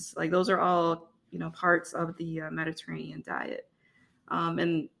greens. Like those are all, parts of the Mediterranean diet.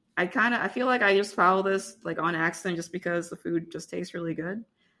 And I feel like I just follow this like on accident just because the food just tastes really good.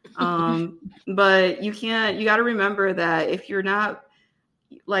 But you got to remember that if you're not,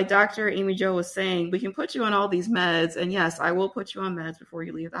 like Dr. Amy Jo was saying, we can put you on all these meds, and yes, I will put you on meds before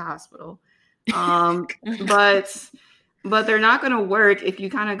you leave the hospital. But they're not going to work if you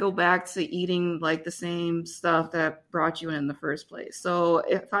kind of go back to eating like the same stuff that brought you in the first place. So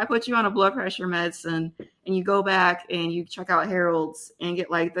if I put you on a blood pressure medicine and you go back and you check out Harold's and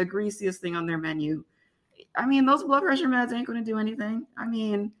get like the greasiest thing on their menu, I mean, those blood pressure meds ain't going to do anything. I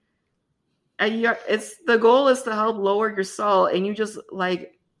mean, the goal is to help lower your salt, and you just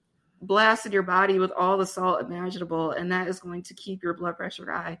like blasted your body with all the salt imaginable, and that is going to keep your blood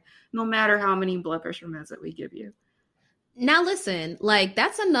pressure high, no matter how many blood pressure meds that we give you. Now, listen, like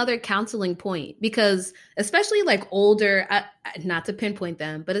that's another counseling point, because especially like older, not to pinpoint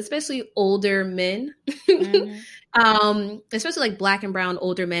them, but especially older men, especially like Black and brown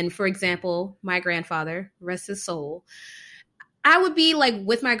older men. For example, my grandfather, rest his soul. I would be like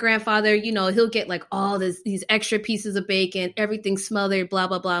with my grandfather, you know, he'll get like all these extra pieces of bacon, everything smothered, blah,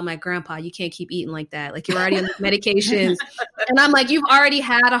 blah, blah. I'm like, Grandpa, you can't keep eating like that. Like, you're already on medications. And I'm like, you've already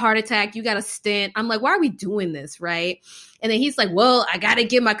had a heart attack. You got a stent. I'm like, why are we doing this? Right. And then he's like, well, I got to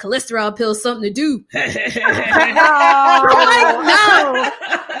give my cholesterol pill something to do. I'm like, no.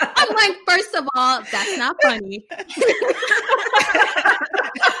 I'm like, first of all, that's not funny.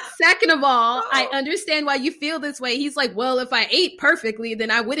 Second of all, I understand why you feel this way. He's like, well, if I ate perfectly, then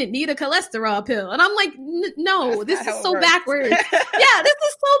I wouldn't need a cholesterol pill. And I'm like, no, this is so backwards. Yeah, this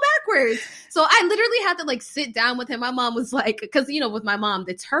is so backwards. So I literally had to like sit down with him. My mom was like, because, you know, with my mom,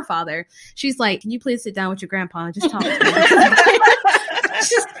 it's her father. She's like, can you please sit down with your grandpa and just talk to me?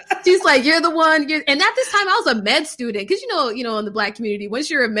 She's like, you're the one. And at this time, I was a med student. Because, you know, in the Black community, once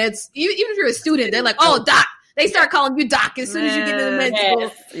you're a even if you're a student, they're like, oh, doc. They start calling you doc as soon as you get into med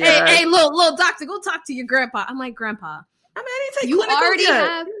school. Yes. Hey, little doctor, go talk to your grandpa. I'm like, Grandpa, I mean, I didn't take you already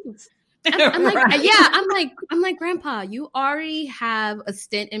have. I'm like, right. yeah, I'm like, Grandpa, you already have a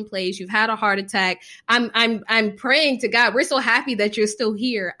stent in place. You've had a heart attack. I'm praying to God. We're so happy that you're still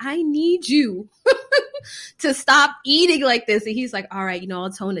here. I need you to stop eating like this. And he's like, all right, you know,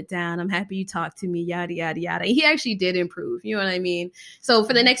 I'll tone it down. I'm happy you talked to me, yada, yada, yada. And he actually did improve. You know what I mean? So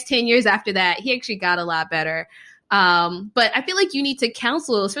for the next 10 years after that, he actually got a lot better. But I feel like you need to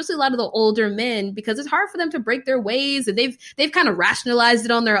counsel, especially a lot of the older men, because it's hard for them to break their ways, and they've kind of rationalized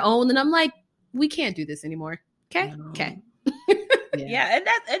it on their own. And I'm like, we can't do this anymore. Okay. Okay. Yeah, and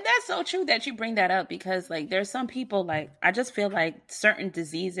that's so true that you bring that up, because like there's some people, like I just feel like certain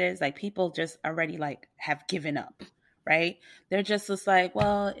diseases, like people just already like have given up, right? They're just like,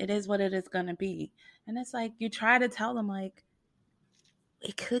 well, it is what it is gonna be. And it's like you try to tell them like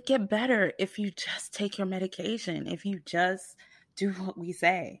it could get better if you just take your medication, if you just do what we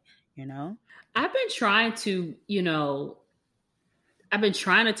say, you know? I've been trying to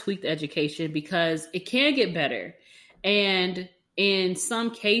tweak the education because it can get better. And in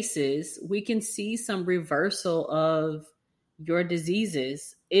some cases, we can see some reversal of your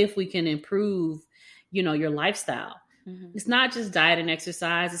diseases if we can improve, your lifestyle. Mm-hmm. It's not just diet and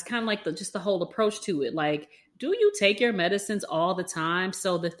exercise. It's kind of like just the whole approach to it. Like, do you take your medicines all the time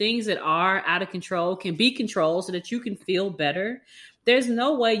so the things that are out of control can be controlled so that you can feel better? There's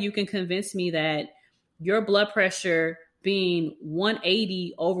no way you can convince me that your blood pressure being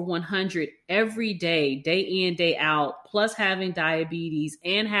 180 over 100 every day, day in, day out, plus having diabetes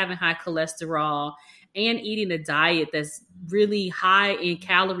and having high cholesterol and eating a diet that's really high in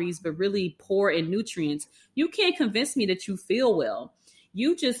calories but really poor in nutrients, you can't convince me that you feel well.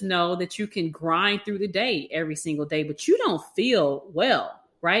 You just know that you can grind through the day every single day, but you don't feel well,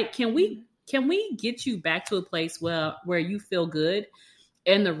 right? Can we get you back to a place where you feel good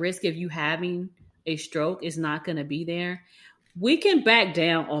and the risk of you having a stroke is not going to be there? We can back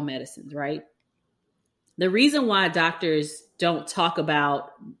down on medicines, right? The reason why doctors don't talk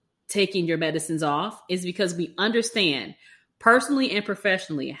about taking your medicines off is because we understand personally and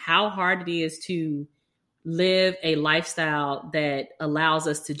professionally how hard it is to live a lifestyle that allows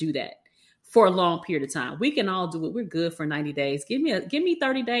us to do that for a long period of time. We can all do it. We're good for 90 days. Give me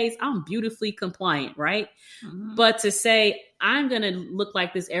 30 days. I'm beautifully compliant, right? Mm-hmm. But to say I'm going to look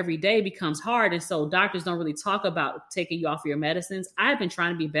like this every day becomes hard. And so doctors don't really talk about taking you off your medicines. I've been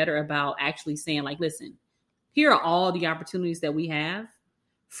trying to be better about actually saying like, listen, here are all the opportunities that we have,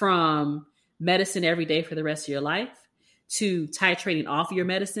 from medicine every day for the rest of your life to titrating off your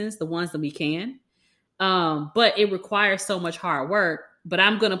medicines, the ones that we can. But it requires so much hard work, but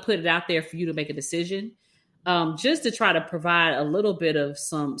I'm going to put it out there for you to make a decision, just to try to provide a little bit of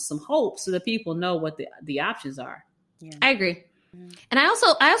some hope so that people know what the options are. Yeah. I agree. And I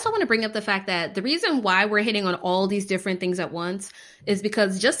also want to bring up the fact that the reason why we're hitting on all these different things at once is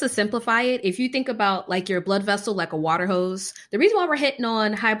because, just to simplify it, if you think about like your blood vessel like a water hose, the reason why we're hitting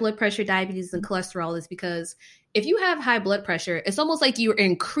on high blood pressure, diabetes, and cholesterol is because if you have high blood pressure, it's almost like you're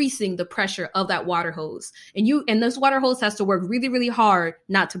increasing the pressure of that water hose. And this water hose has to work really, really hard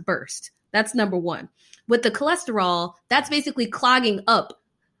not to burst. That's number one. With the cholesterol, that's basically clogging up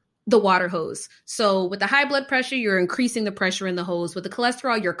the water hose. So with the high blood pressure, you're increasing the pressure in the hose. With the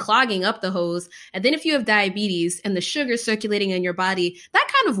cholesterol, you're clogging up the hose. And then if you have diabetes and the sugar circulating in your body, that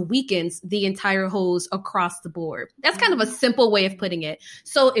kind of weakens the entire hose across the board. That's kind of a simple way of putting it.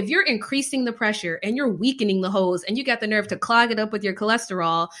 So if you're increasing the pressure and you're weakening the hose and you got the nerve to clog it up with your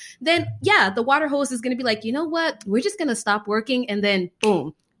cholesterol, then yeah, the water hose is going to be like, you know what? We're just going to stop working. And then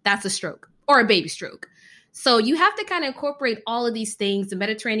boom, that's a stroke or a baby stroke. So you have to kind of incorporate all of these things, the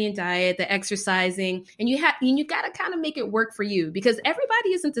Mediterranean diet, the exercising, and you got to kind of make it work for you, because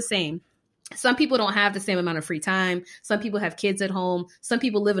everybody isn't the same. Some people don't have the same amount of free time. Some people have kids at home. Some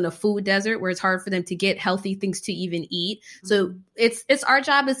people live in a food desert where it's hard for them to get healthy things to even eat. So it's our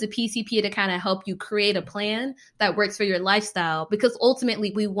job as the PCP to kind of help you create a plan that works for your lifestyle, because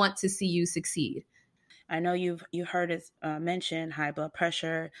ultimately we want to see you succeed. I know you heard us mention high blood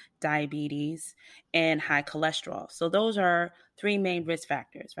pressure, diabetes, and high cholesterol. So those are three main risk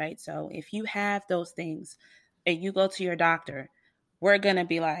factors, right? So if you have those things and you go to your doctor, we're going to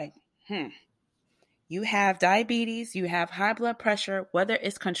be like, you have diabetes, you have high blood pressure, whether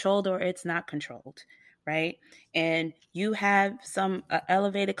it's controlled or it's not controlled, right? And you have some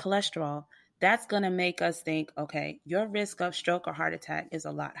elevated cholesterol, that's going to make us think, okay, your risk of stroke or heart attack is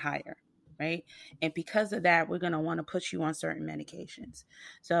a lot higher. Right. And because of that, we're going to want to put you on certain medications.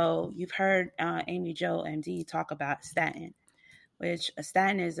 So you've heard Amy Jo, MD, talk about statin, which a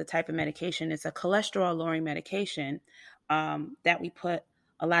statin is a type of medication. It's a cholesterol lowering medication that we put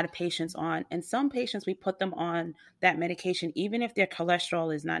a lot of patients on. And some patients, we put them on that medication, even if their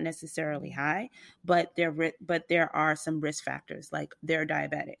cholesterol is not necessarily high, but there are some risk factors, like they're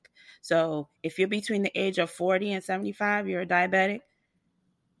diabetic. So if you're between the age of 40 and 75, you're a diabetic,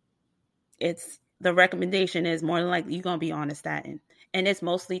 the recommendation is more than likely you're going to be on a statin. And it's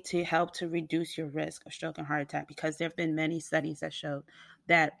mostly to help to reduce your risk of stroke and heart attack, because there have been many studies that show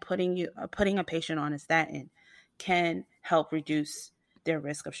that putting a patient on a statin can help reduce their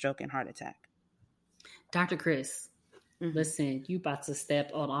risk of stroke and heart attack. Dr. Chris, listen, you about to step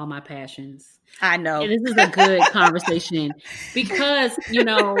on all my passions. I know. And this is a good conversation because,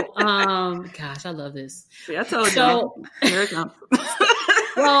 gosh, I love this. See, I told you. Here it comes.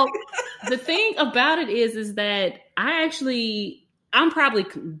 Well, the thing about it is that I'm probably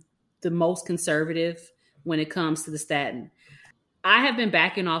the most conservative when it comes to the statin. I have been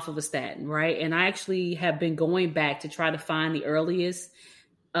backing off of a statin, right? And I actually have been going back to try to find the earliest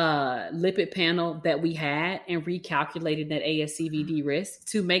lipid panel that we had and recalculating that ASCVD risk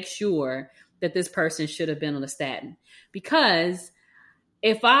to make sure that this person should have been on a statin. Because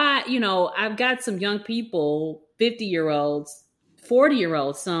if I've got some young people, 50-year-olds,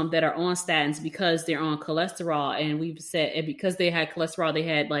 40-year-olds, some that are on statins because they're on cholesterol. And we've said because they had cholesterol, they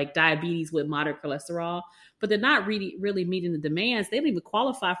had like diabetes with moderate cholesterol, but they're not really meeting the demands. They don't even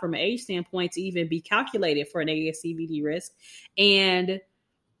qualify from an age standpoint to even be calculated for an ASCVD risk. And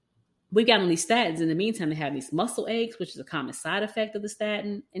we got on these statins. In the meantime, they have these muscle aches, which is a common side effect of the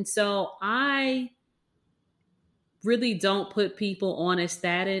statin. And so I really don't put people on a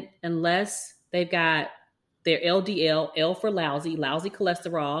statin unless they've got their LDL, L for lousy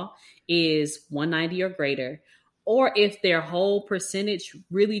cholesterol is 190 or greater, or if their whole percentage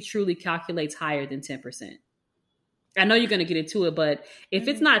really truly calculates higher than 10%. I know you're going to get into it, but if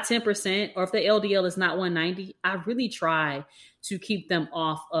it's not 10% or if the LDL is not 190, I really try to keep them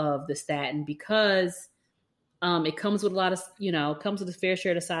off of the statin, because it comes with comes with a fair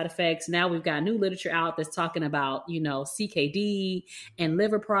share of side effects. Now we've got new literature out that's talking about, CKD and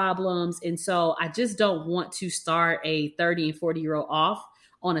liver problems. And so I just don't want to start a 30 and 40-year-old off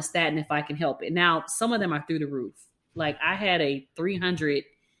on a statin if I can help it. Now, some of them are through the roof. Like I had a 300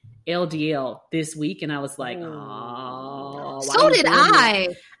 LDL this week, and I was like, oh. So did I.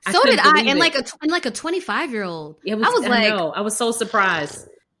 So did I. And like a 25-year-old. I was so surprised.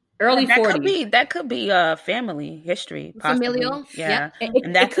 Early 40s. That could be a family history. Possibly. Familial. Yeah. Yep.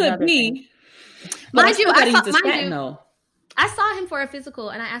 It could be. Mind you, I saw him for a physical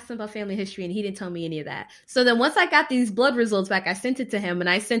and I asked him about family history and he didn't tell me any of that. So then once I got these blood results back, I sent it to him and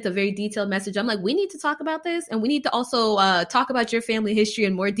I sent a very detailed message. I'm like, we need to talk about this and we need to also talk about your family history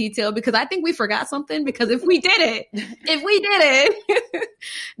in more detail, because I think we forgot something, because if we did it,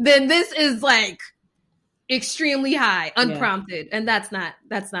 then this is like, extremely high, unprompted. And that's not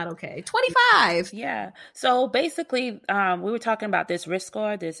okay. 25. Yeah. So basically, we were talking about this risk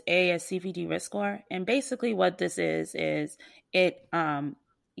score, this ASCVD risk score. And basically what this is it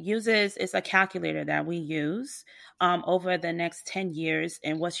it's a calculator that we use over the next 10 years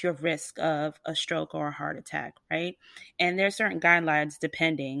and what's your risk of a stroke or a heart attack, right? And there's certain guidelines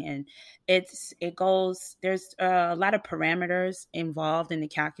depending, and there's a lot of parameters involved in the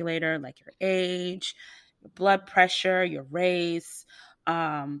calculator, like your age, your blood pressure, your race,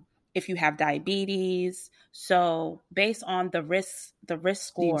 if you have diabetes. So based on the risk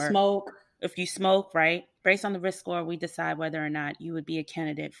score, if you smoke, right? Based on the risk score, we decide whether or not you would be a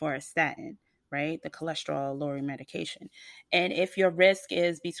candidate for a statin, right? The cholesterol lowering medication. And if your risk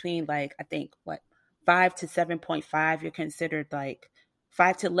is between 5 to 7.5, you're considered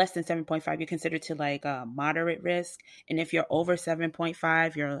 5 to less than 7.5, you're considered to moderate risk. And if you're over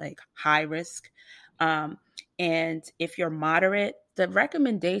 7.5, you're high risk. And if you're moderate, the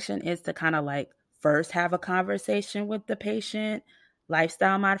recommendation is to kind of first have a conversation with the patient,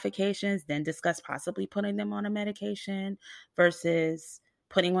 lifestyle modifications, then discuss possibly putting them on a medication versus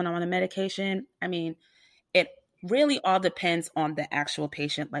putting one on a medication. I mean, it really all depends on the actual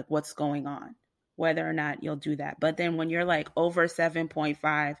patient, what's going on, whether or not you'll do that. But then when you're over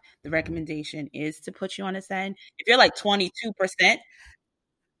 7.5, the recommendation is to put you on a statin. If you're 22%,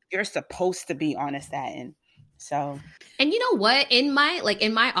 you're supposed to be on a statin. So, and you know what? In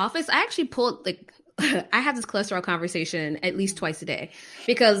my office, I actually pulled I have this cholesterol conversation at least twice a day,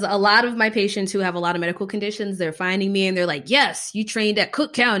 because a lot of my patients who have a lot of medical conditions, they're finding me and they're like, yes, you trained at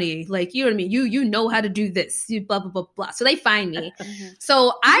Cook County. You know what I mean? You know how to do this, you blah, blah, blah, blah. So they find me.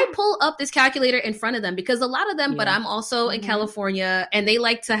 So I pull up this calculator in front of them, because a lot of them, but I'm also in California, and they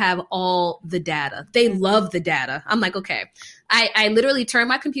like to have all the data. They love the data. I'm like, okay. I literally turn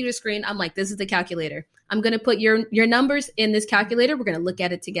my computer screen. I'm like, this is the calculator. I'm going to put your numbers in this calculator. We're going to look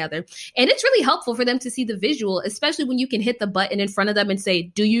at it together. And it's really helpful for them to see the visual, especially when you can hit the button in front of them and say,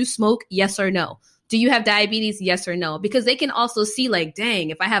 do you smoke? Yes or no? Do you have diabetes? Yes or no? Because they can also see dang,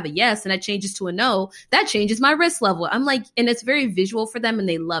 if I have a yes and that changes to a no, that changes my risk level. I'm like, and it's very visual for them and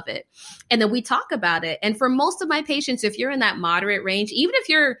they love it. And then we talk about it. And for most of my patients, if you're in that moderate range, even if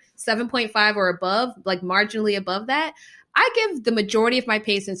you're 7.5 or above, marginally above that, I give the majority of my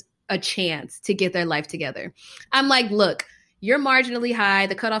patients a chance to get their life together. I'm like, look, you're marginally high.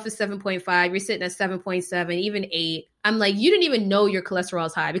 The cutoff is 7.5. You're sitting at 7.7, even 8. I'm like, you didn't even know your cholesterol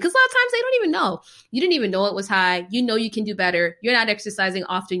is high, because a lot of times they don't even know. You didn't even know it was high. You know you can do better. You're not exercising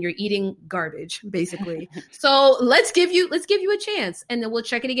often. You're eating garbage, basically. So let's give you a chance, and then we'll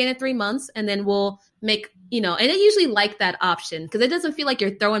check it again in 3 months, and then we'll make, and they usually like that option because it doesn't feel like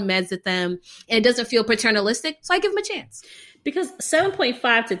you're throwing meds at them, and it doesn't feel paternalistic. So I give them a chance. Because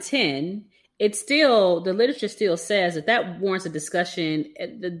 7.5 to 10, it's still, the literature still says that warrants a discussion.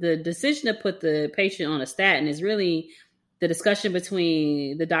 The decision to put the patient on a statin is really the discussion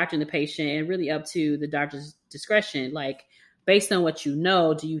between the doctor and the patient, and really up to the doctor's discretion. Based on what you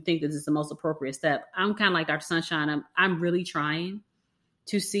know, do you think this is the most appropriate step? I'm kind of like Dr. Sunshine. I'm really trying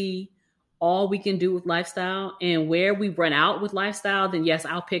to see all we can do with lifestyle, and where we run out with lifestyle, then yes,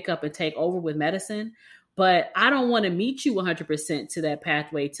 I'll pick up and take over with medicine. But I don't want to meet you 100% to that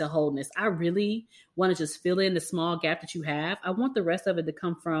pathway to wholeness. I really want to just fill in the small gap that you have. I want the rest of it to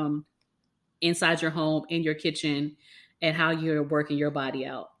come from inside your home, in your kitchen, and how you're working your body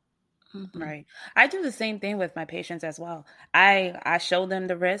out. Mm-hmm. Right. I do the same thing with my patients as well. I show them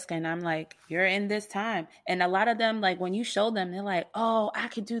the risk, and I'm like, you're in this time. And a lot of them, when you show them, they're like, oh, I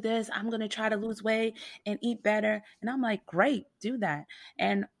could do this. I'm going to try to lose weight and eat better. And I'm like, great, do that.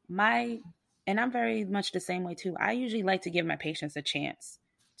 And I'm very much the same way too. I usually like to give my patients a chance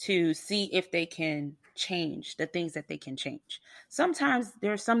to see if they can change the things that they can change. Sometimes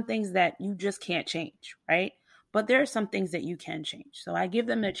there are some things that you just can't change, right? But there are some things that you can change. So I give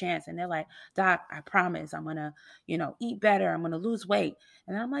them a chance, and they're like, Doc, I promise I'm going to, eat better. I'm going to lose weight.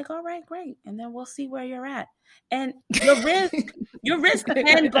 And I'm like, all right, great. And then we'll see where you're at. And your risk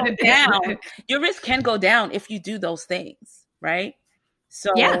can go down. Your risk can go down if you do those things, right?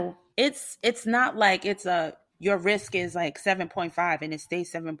 So yeah. It's not like your risk is 7.5 and it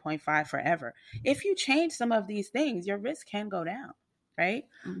stays 7.5 forever. If you change some of these things, your risk can go down, right?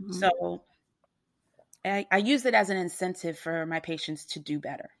 Mm-hmm. So I use it as an incentive for my patients to do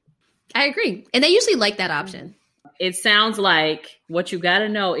better. I agree. And they usually like that option. It sounds like what you got to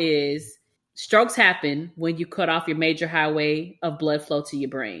know is strokes happen when you cut off your major highway of blood flow to your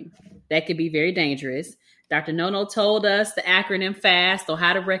brain. That can be very dangerous. Dr. Nono told us the acronym FAST, or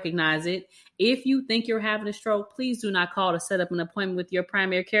how to recognize it. If you think you're having a stroke, please do not call to set up an appointment with your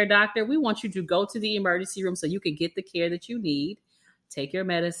primary care doctor. We want you to go to the emergency room so you can get the care that you need. Take your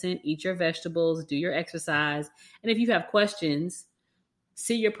medicine, eat your vegetables, do your exercise. And if you have questions,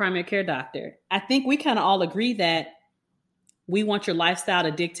 see your primary care doctor. I think we kind of all agree that we want your lifestyle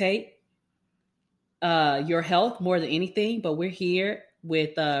to dictate your health more than anything, but we're here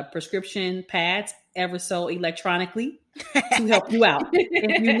with prescription pads ever so electronically to help you out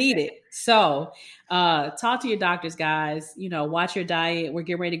if you need it. So talk to your doctors, guys. Watch your diet. We're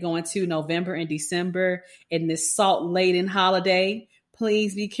getting ready to go into November and December in this salt-laden holiday.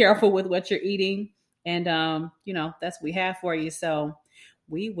 Please be careful with what you're eating. And, that's what we have for you. So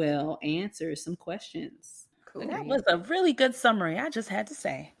we will answer some questions. Cool. That was a really good summary, I just had to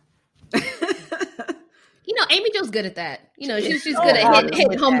say. Amy Jo's good at that. She's good at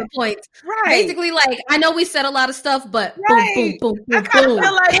hitting home the points. Right. Basically, I know we said a lot of stuff, but right. boom. I kind of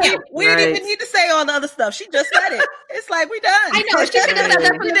feel like we didn't even need to say all the other stuff. She just said it. It's like we done. I know. She did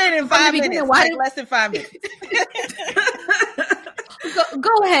that we did it in 5 minutes. Less than 5 minutes.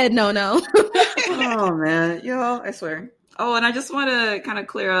 Go ahead, no. Oh man, I swear. Oh, and I just want to kind of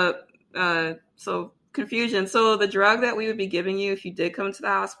clear up confusion. So the drug that we would be giving you if you did come to the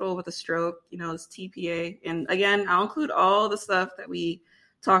hospital with a stroke, is TPA. And again, I'll include all the stuff that we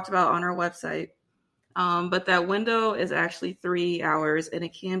talked about on our website. But that window is actually 3 hours and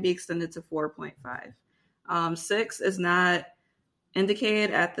it can be extended to 4.5. 6 is not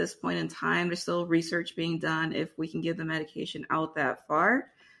indicated at this point in time. There's still research being done if we can give the medication out that far.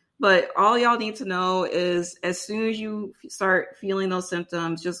 But all y'all need to know is as soon as you start feeling those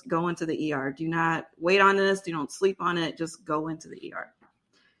symptoms, just go into the ER. Do not wait on this. Do not sleep on it. Just go into the ER.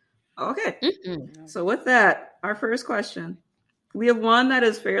 Okay. Mm-hmm. So with that, our first question. We have one that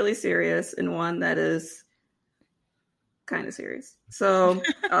is fairly serious and one that is kind of serious. So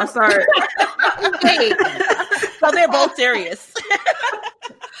I'll start. Wait. So they're both serious.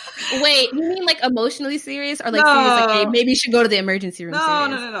 Wait, you mean emotionally serious or serious hey, maybe you should go to the emergency room?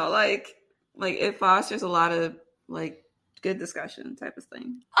 No. Like it fosters a lot of good discussion type of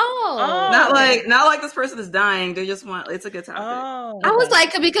thing. Oh. Not like this person is dying. They just want it's a good topic. Oh. I was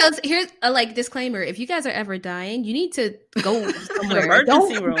because here's a disclaimer. If you guys are ever dying, you need to go somewhere.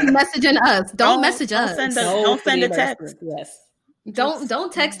 Emergency room. Messaging us. Don't message us. Don't send a text. Yes.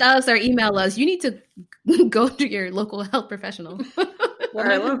 Don't text us or email us. You need to go to your local health professional.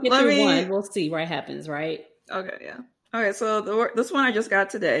 Well, let me one. We'll see what happens, right? Okay, yeah. Okay, so this one I just got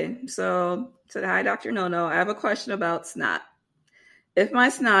today. So said, hi, Dr. No. I have a question about snot. If my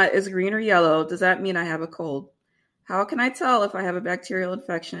snot is green or yellow, does that mean I have a cold? How can I tell if I have a bacterial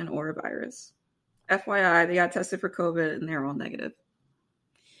infection or a virus? FYI, they got tested for COVID and they're all negative.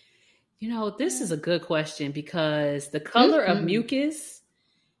 This is a good question because the color of mucus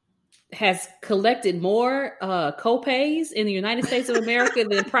has collected more copays in the United States of America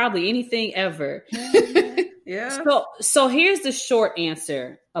than probably anything ever. Yeah. So here's the short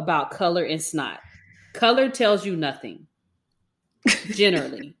answer about color and snot. Color tells you nothing,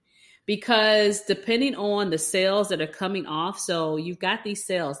 generally, because depending on the cells that are coming off, so you've got these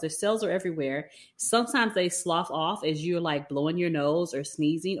cells, the cells are everywhere. Sometimes they slough off as you're blowing your nose or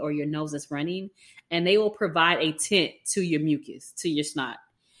sneezing or your nose is running, and they will provide a tint to your mucus, to your snot.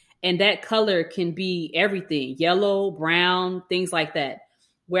 And that color can be everything, yellow, brown, things like that.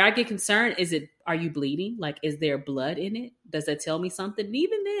 Where I get concerned is are you bleeding? Is there blood in it? Does that tell me something? And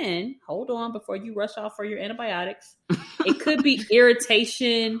even then, hold on before you rush off for your antibiotics. It could be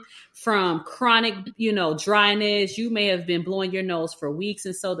irritation from chronic, dryness. You may have been blowing your nose for weeks.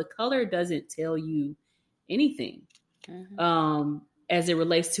 And so the color doesn't tell you anything as it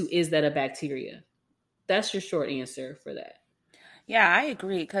relates to, is that a bacteria? That's your short answer for that. Yeah, I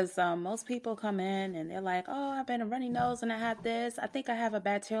agree because most people come in and they're like, oh, I've been a runny nose and I have this. I think I have a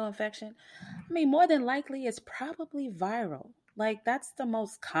bacterial infection. I mean, more than likely, it's probably viral. That's the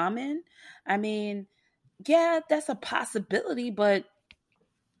most common. I mean, yeah, that's a possibility, but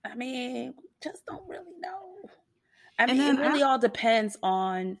I mean, just don't really know. I mean, it really all depends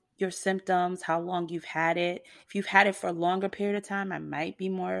on your symptoms, how long you've had it. If you've had it for a longer period of time, I might be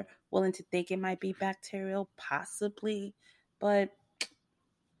more willing to think it might be bacterial, possibly. But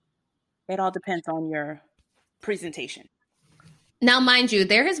it all depends on your presentation. Now, mind you,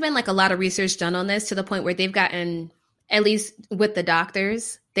 there has been a lot of research done on this to the point where they've gotten, at least with the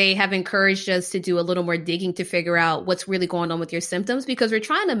doctors, they have encouraged us to do a little more digging to figure out what's really going on with your symptoms because we're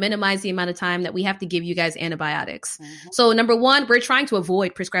trying to minimize the amount of time that we have to give you guys antibiotics. Mm-hmm. So number one, we're trying to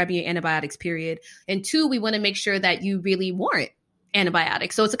avoid prescribing you antibiotics, period. And two, we want to make sure that you really warrant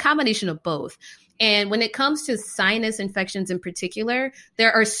antibiotics. So it's a combination of both. And when it comes to sinus infections in particular,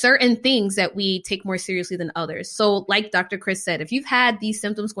 there are certain things that we take more seriously than others. So like Dr. Chris said, if you've had these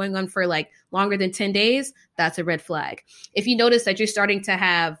symptoms going on for like longer than 10 days, that's a red flag. If you notice that you're starting to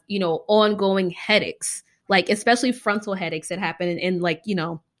have, ongoing headaches, like especially frontal headaches that happen in like,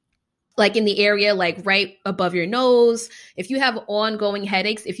 like in the area, like right above your nose. If you have ongoing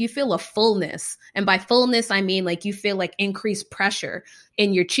headaches, if you feel a fullness, and by fullness, I mean like you feel like increased pressure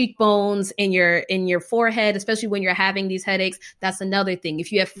in your cheekbones, in your forehead, especially when you're having these headaches, that's another thing.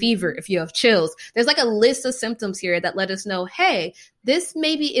 If you have fever, if you have chills, there's like a list of symptoms here that let us know, hey, this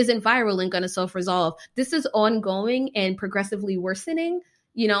maybe isn't viral and going to self-resolve. This is ongoing and progressively worsening,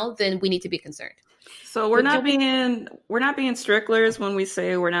 then we need to be concerned. So we're not being stricklers when we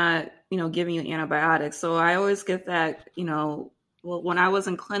say we're not, giving you antibiotics. So I always get that, well, when I was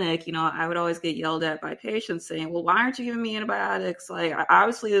in clinic, I would always get yelled at by patients saying, well, why aren't you giving me antibiotics? Like,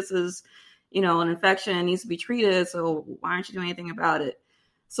 obviously this is, an infection, it needs to be treated. So why aren't you doing anything about it?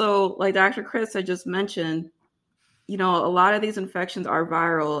 So like Dr. Chris had just mentioned, a lot of these infections are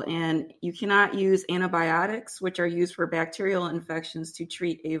viral, and you cannot use antibiotics, which are used for bacterial infections, to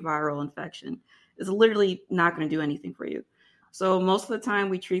treat a viral infection. It's literally not going to do anything for you. So most of the time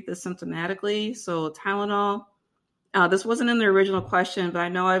we treat this symptomatically. So Tylenol, this wasn't in the original question, but I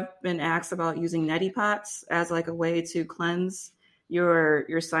know I've been asked about using neti pots as like a way to cleanse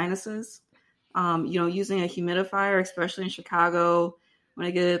your sinuses. Using a humidifier, especially in Chicago, when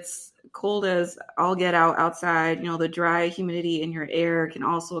it gets cold as all get outside, the dry humidity in your air can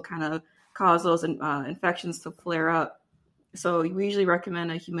also kind of cause those infections to flare up. So we usually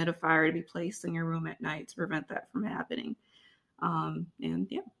recommend a humidifier to be placed in your room at night to prevent that from happening.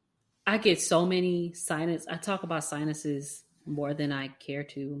 I get so many I talk about sinuses more than I care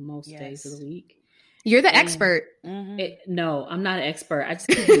to most days of the week. You're the expert. No, I'm not an expert. I just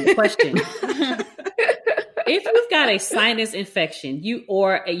give you a question. If you've got a sinus infection,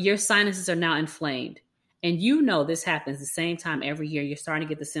 your sinuses are now inflamed, and this happens the same time every year, you're starting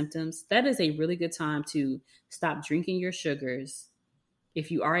to get the symptoms, that is a really good time to stop drinking your sugars.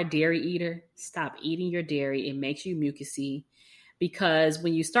 If you are a dairy eater, stop eating your dairy. It makes you mucousy. Because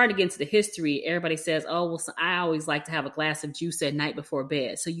when you start to get into the history, everybody says, oh, well, so I always like to have a glass of juice at night before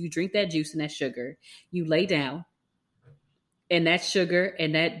bed. So you drink that juice and that sugar, you lay down, and that sugar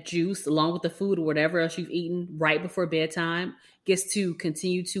and that juice, along with the food or whatever else you've eaten right before bedtime, gets to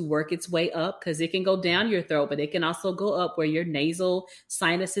continue to work its way up, because it can go down your throat, but it can also go up where your nasal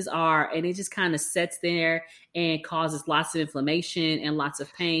sinuses are. And it just kind of sets there and causes lots of inflammation and lots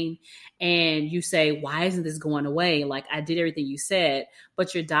of pain. And you say, why isn't this going away? Like, I did everything you said,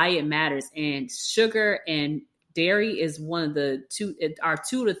 but your diet matters. And sugar and dairy is two of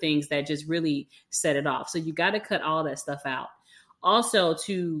the things that just really set it off. So you got to cut all that stuff out. Also,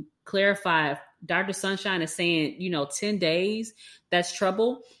 to clarify, Dr. Sunshine is saying, 10 days, that's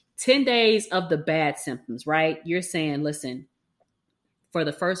trouble. 10 days of the bad symptoms, right? You're saying, listen, for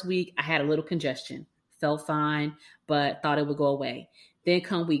the first week, I had a little congestion, felt fine, but thought it would go away. Then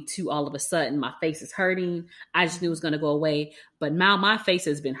come week 2, all of a sudden, my face is hurting. I just knew it was going to go away. But now my face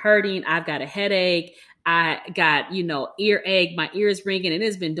has been hurting. I've got a headache. I got, earache. My ear is ringing, and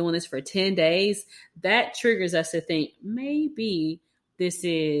it's been doing this for 10 days. That triggers us to think maybe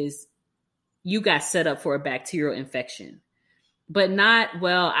you got set up for a bacterial infection. But not,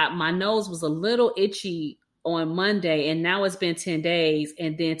 my nose was a little itchy on Monday, and now it's been 10 days,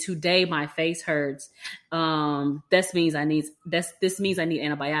 and then today my face hurts. This means I need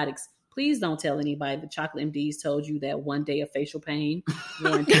antibiotics. Please don't tell anybody the Chocolate MDs told you that one day of facial pain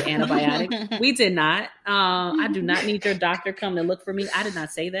warranted antibiotics. We did not. I do not need your doctor come to look for me. I did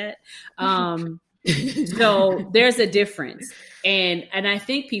not say that. So there's a difference. And I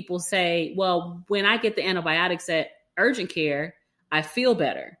think people say, well, when I get the antibiotics at urgent care, I feel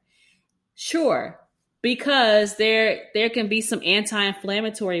better. Sure. Because there can be some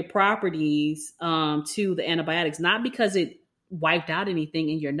anti-inflammatory properties to the antibiotics, not because it wiped out anything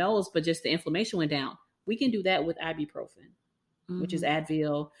in your nose, but just the inflammation went down. We can do that with ibuprofen, which is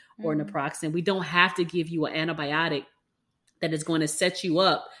Advil or naproxen. We don't have to give you an antibiotic that is going to set you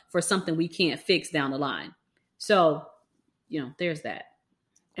up for something we can't fix down the line. So, there's that.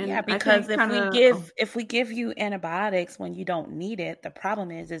 And because if we give you antibiotics when you don't need it, the problem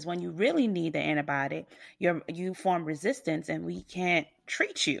is when you really need the antibiotic, you form resistance and we can't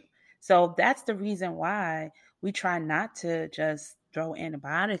treat you. So that's the reason why we try not to just throw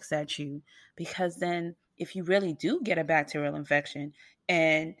antibiotics at you, because then if you really do get a bacterial infection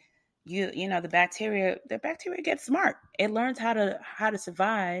and the bacteria gets smart. It learns how to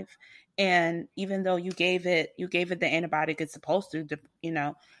survive. And even though you gave it the antibiotic it's supposed to,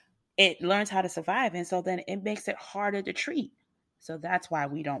 it learns how to survive. And so then it makes it harder to treat. So that's why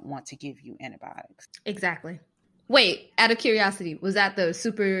we don't want to give you antibiotics. Exactly. Wait, out of curiosity, was that the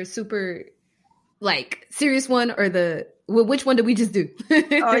super, super, like, serious one, or which one did we just do?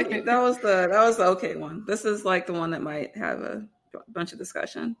 That was the okay one. This is like the one that might have a bunch of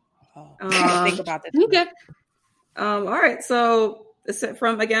discussion. Think about this. Okay. All right. So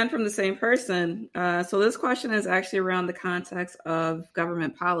from the same person. So this question is actually around the context of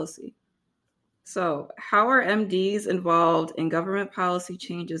government policy. So how are MDs involved in government policy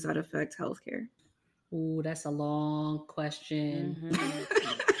changes that affect healthcare? Ooh, that's a long question.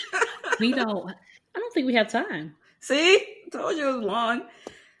 I don't think we have time. See, I told you it was long.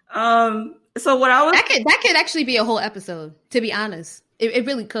 So what I was that could actually be a whole episode. To be honest, it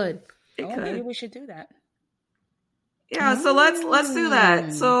really could. Maybe we should do that. Yeah. So let's do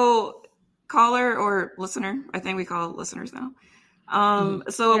that. So caller or listener, I think we call listeners now.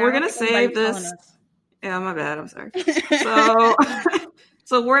 So we're gonna save this. Yeah, my bad. I'm sorry.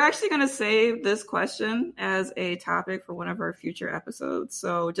 So we're actually going to save this question as a topic for one of our future episodes.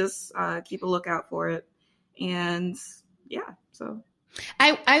 So just keep a lookout for it. And yeah, so.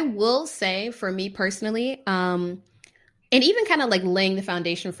 I will say, for me personally, and even kind of like laying the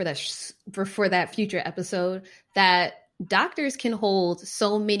foundation for that future episode, that doctors can hold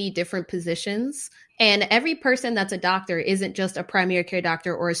so many different positions. And every person that's a doctor isn't just a primary care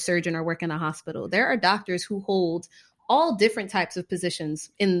doctor or a surgeon or work in a hospital. There are doctors who hold all different types of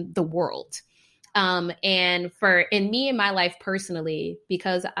positions in the world. And in me, in my life personally,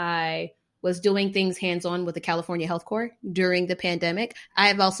 because I was doing things hands-on with the California Health Corps during the pandemic, I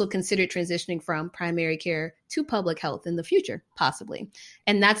have also considered transitioning from primary care to public health in the future, possibly.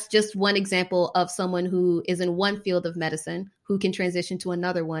 And that's just one example of someone who is in one field of medicine who can transition to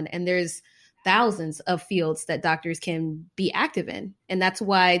another one. And there's thousands of fields that doctors can be active in. And that's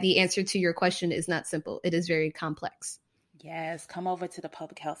why the answer to your question is not simple. It is very complex. Yes, come over to the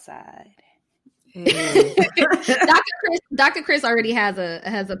public health side. Dr. Chris already has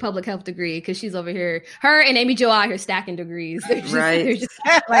a public health degree because she's over here. Her and Amy Jo out here stacking degrees. They're just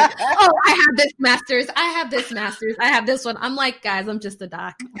like, oh, I have this master's. I have this master's. I have this one. I'm like, guys, I'm just a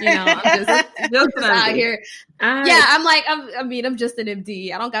doc. I'm just out here. I'm just an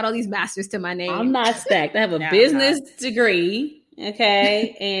MD. I don't got all these masters to my name. I'm not stacked. I have a business degree,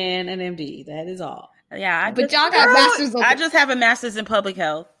 okay, and an MD. That is all. Yeah, y'all got masters. I just have a master's in public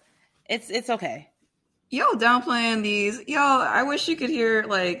health. It's okay. Yo, downplaying these. Yo, I wish you could hear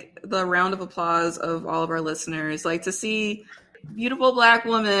like the round of applause of all of our listeners. Like, to see beautiful Black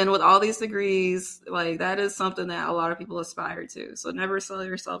women with all these degrees, like that is something that a lot of people aspire to. So never sell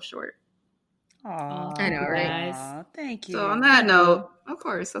yourself short. Aw, I know, right? Guys. Thank you. So on that note, of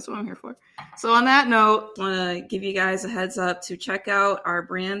course, that's what I'm here for. So on that note, I want to give you guys a heads up to check out our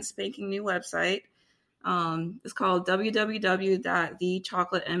brand spanking new website. It's called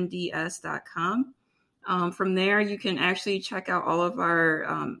www.thechocolatemds.com. From there, you can actually check out all of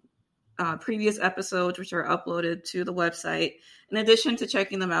our previous episodes, which are uploaded to the website, in addition to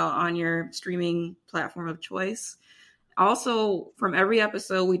checking them out on your streaming platform of choice. Also, from every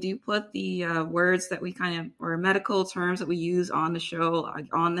episode, we do put the words that we or medical terms that we use on the show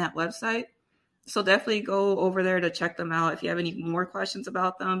on that website. So definitely go over there to check them out if you have any more questions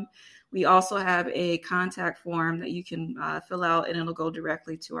about them. We also have a contact form that you can fill out, and it'll go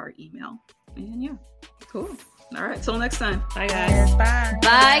directly to our email. And yeah, cool. All right, till next time. Bye, guys. Bye.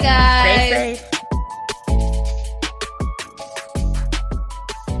 Bye, guys.